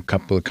up in a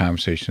couple of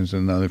conversations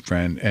with another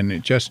friend, and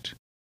it just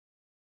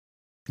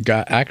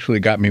got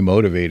me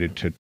motivated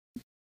to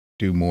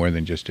do more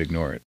than just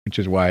ignore it, which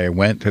is why I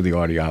went to the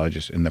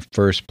audiologist in the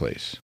first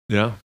place.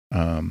 Yeah.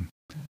 And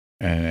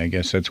I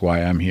guess that's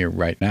why I'm here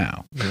right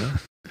now. Yeah.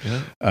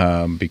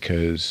 Yeah.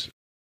 Because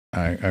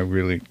I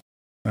really,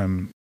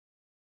 I'm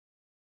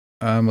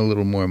a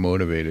little more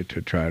motivated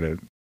to try to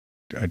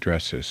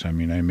address this. I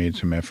mean, I made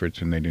some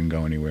efforts and they didn't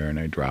go anywhere and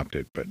I dropped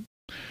it, but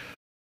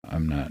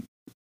I'm not.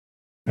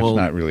 It's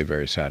not really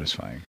very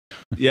satisfying.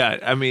 Yeah,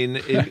 I mean,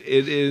 it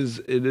is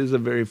a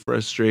very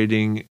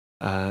frustrating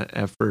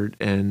effort,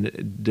 and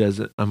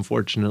it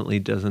unfortunately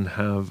doesn't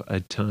have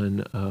a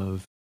ton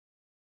of.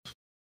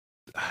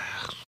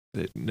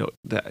 No,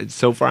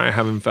 so far I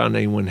haven't found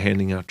anyone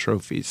handing out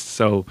trophies.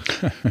 So,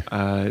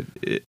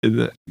 in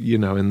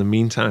the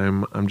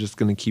meantime, I'm just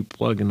going to keep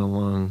plugging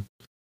along,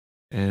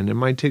 and it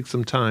might take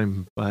some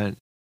time, but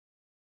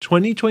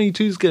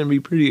 2022 is going to be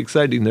pretty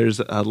exciting. There's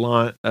a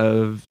lot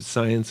of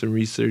science and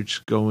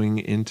research going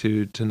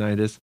into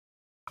tinnitus.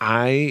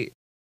 I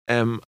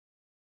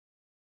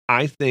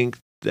think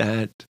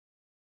that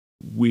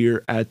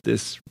we're at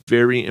this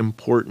very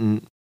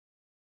important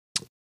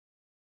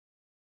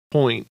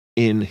point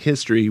in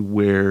history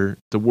where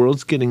the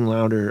world's getting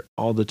louder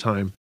all the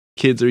time.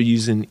 Kids are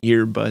using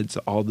earbuds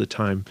all the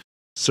time.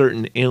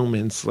 Certain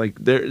ailments,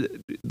 like the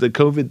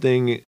COVID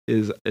thing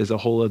is a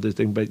whole other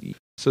thing, but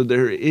so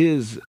there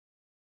is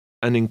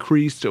an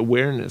increased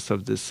awareness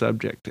of this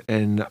subject,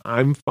 and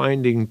I'm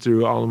finding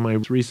through all of my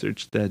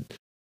research that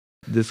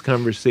this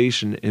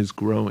conversation is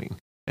growing,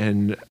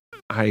 and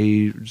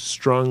I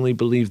strongly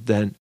believe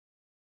that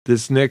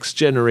this next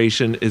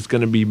generation is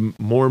going to be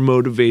more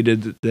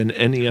motivated than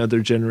any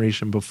other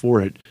generation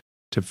before it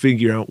to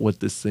figure out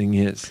what this thing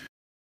is.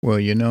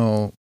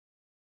 Well,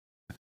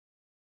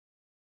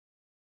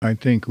 I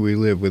think we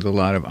live with a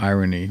lot of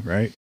irony,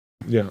 right?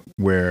 Yeah.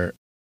 Where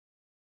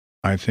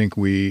I think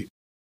we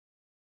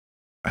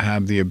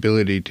have the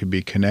ability to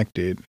be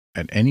connected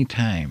at any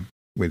time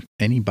with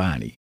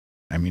anybody.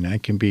 I mean, I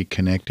can be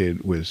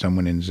connected with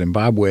someone in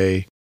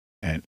Zimbabwe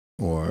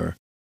or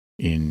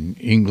in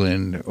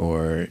England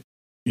or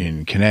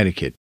in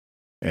Connecticut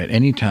at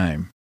any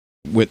time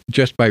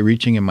just by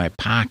reaching in my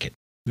pocket.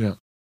 Yeah.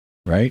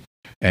 Right?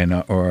 And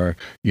or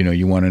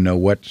you want to know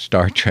what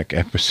Star Trek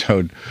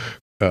episode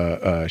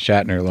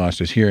Shatner lost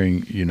his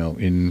hearing,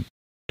 in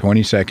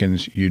 20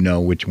 seconds you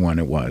know which one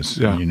it was.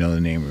 Yeah. You know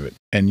the name of it.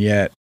 And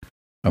yet,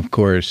 of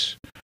course,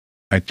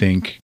 I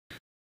think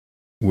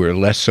we're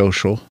less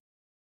social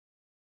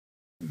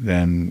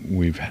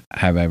than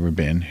have ever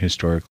been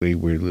historically.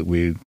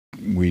 We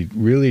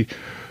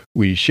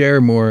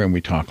share more and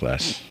we talk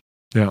less.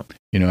 Yeah.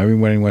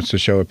 Everybody wants to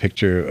show a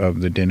picture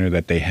of the dinner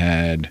that they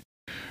had,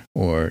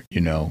 or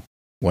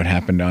what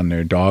happened on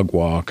their dog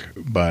walk,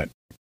 but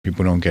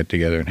people don't get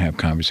together and have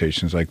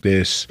conversations like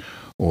this,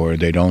 or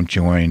they don't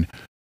join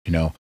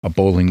a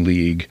bowling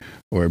league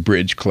or a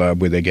bridge club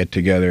where they get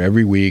together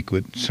every week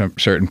with some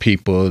certain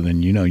people, and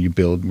then you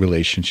build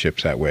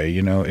relationships that way.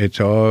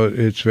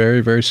 It's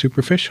very, very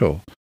superficial,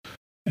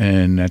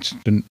 and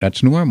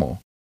that's normal,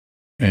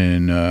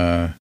 and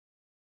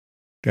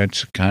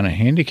that's kind of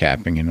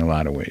handicapping in a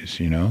lot of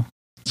ways.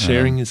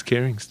 Sharing is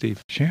caring,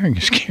 Steve. Sharing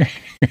is caring.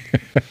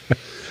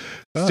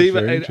 Steve,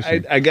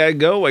 I gotta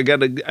go. I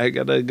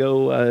gotta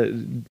go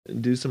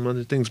do some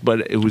other things,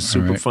 but it was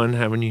super fun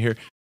having you here.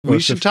 We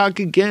should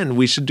talk again.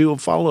 We should do a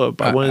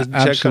follow-up. I want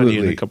to check on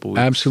you in a couple weeks.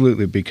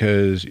 Absolutely,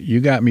 because you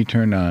got me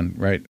turned on,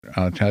 right?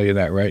 I'll tell you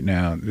that right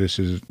now. This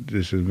is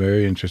a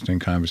very interesting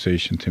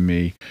conversation to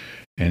me,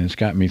 and it's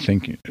got me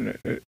thinking,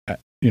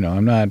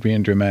 I'm not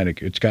being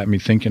dramatic. It's got me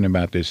thinking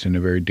about this in a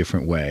very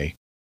different way.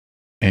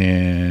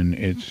 And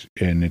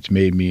it's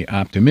made me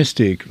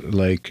optimistic,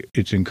 like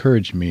it's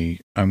encouraged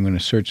me. I'm going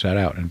to search that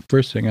out. And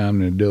first thing I'm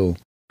going to do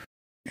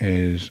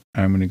is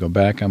I'm going to go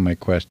back on my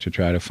quest to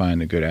try to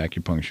find a good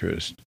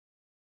acupuncturist.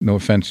 No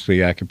offense to the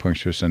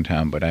acupuncturists in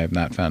town, but I have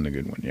not found a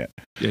good one yet.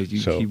 Yeah,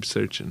 you keep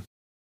searching.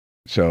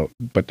 So,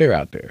 but they're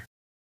out there.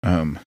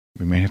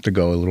 We may have to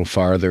go a little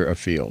farther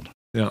afield.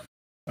 Yeah.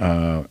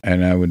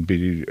 And I would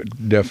be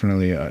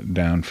definitely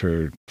down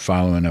for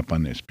following up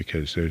on this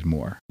because there's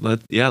more.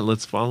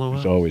 Let's follow up.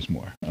 There's always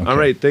more. Okay. All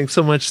right. Thanks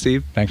so much,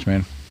 Steve. Thanks,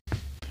 man.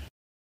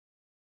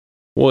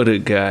 What a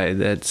guy,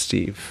 that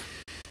Steve.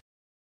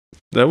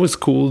 That was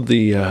cool.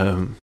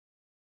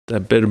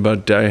 That bit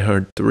about Die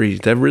Hard 3,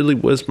 that really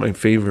was my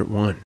favorite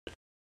one.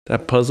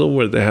 That puzzle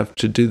where they have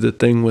to do the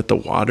thing with the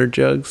water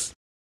jugs,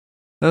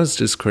 that was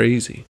just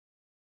crazy.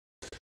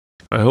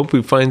 I hope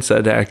he finds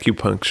that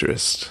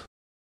acupuncturist.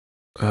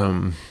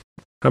 How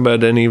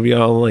about any of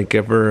y'all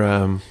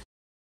ever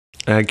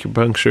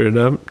acupuncture it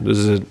up?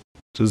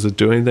 Does it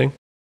do anything?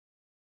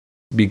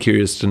 Be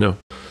curious to know.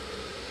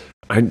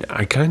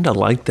 I kind of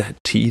like that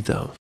tea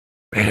though.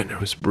 Man, it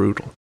was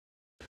brutal.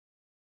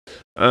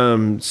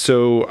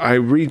 So I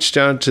reached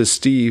out to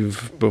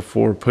Steve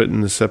before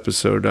putting this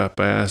episode up.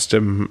 I asked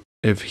him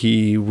if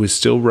he was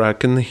still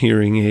rocking the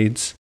hearing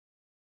aids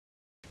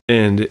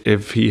and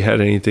if he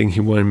had anything he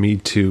wanted me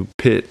to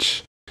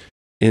pitch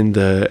in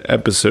the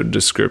episode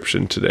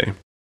description today.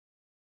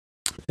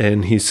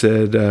 And he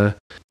said,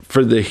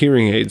 for the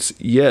hearing aids,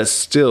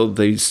 yes,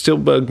 they still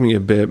bug me a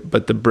bit,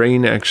 but the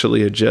brain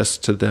actually adjusts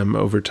to them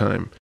over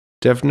time.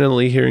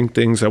 Definitely hearing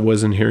things I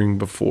wasn't hearing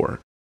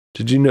before.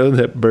 Did you know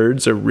that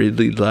birds are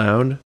really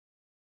loud?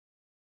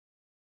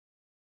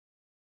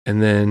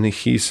 And then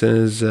he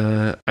says,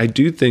 I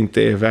do think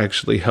they have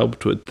actually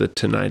helped with the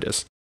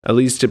tinnitus. At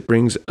least it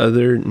brings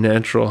other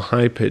natural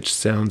high-pitched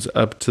sounds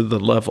up to the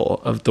level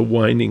of the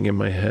whining in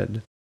my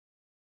head.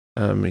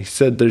 He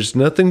said there's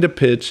nothing to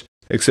pitch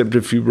except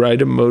if you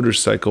ride a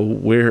motorcycle,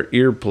 wear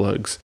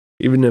earplugs.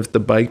 Even if the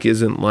bike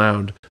isn't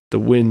loud, the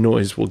wind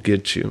noise will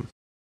get you.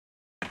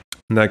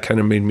 And that kind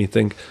of made me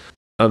think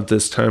of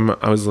this time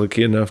I was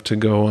lucky enough to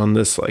go on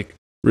this like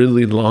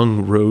really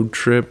long road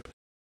trip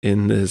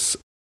in this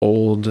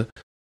old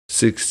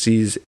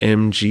 60s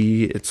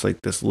MG. It's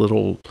like this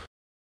little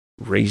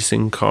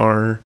racing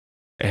car,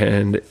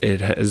 and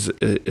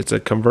it's a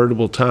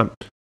convertible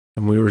top,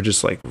 and we were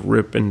just like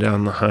ripping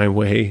down the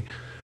highway.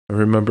 I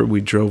remember we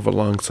drove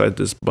alongside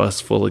this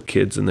bus full of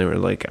kids, and they were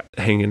like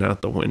hanging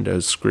out the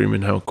windows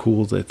screaming how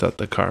cool they thought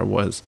the car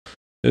was.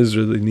 It was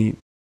really neat.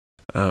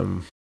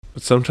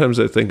 But sometimes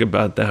I think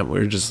about that. We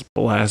were just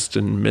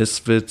blasting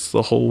Misfits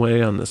the whole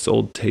way on this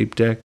old tape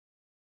deck.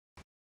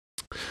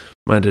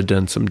 Might have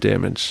done some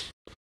damage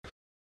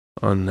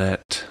on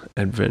that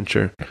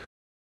adventure.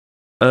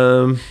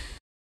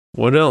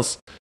 What else?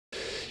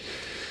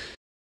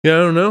 Yeah, I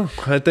don't know.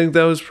 I think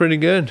that was pretty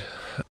good.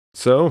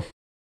 So,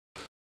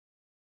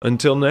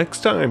 until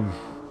next time,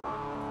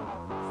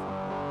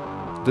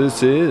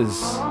 this is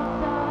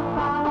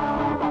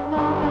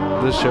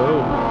the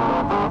show.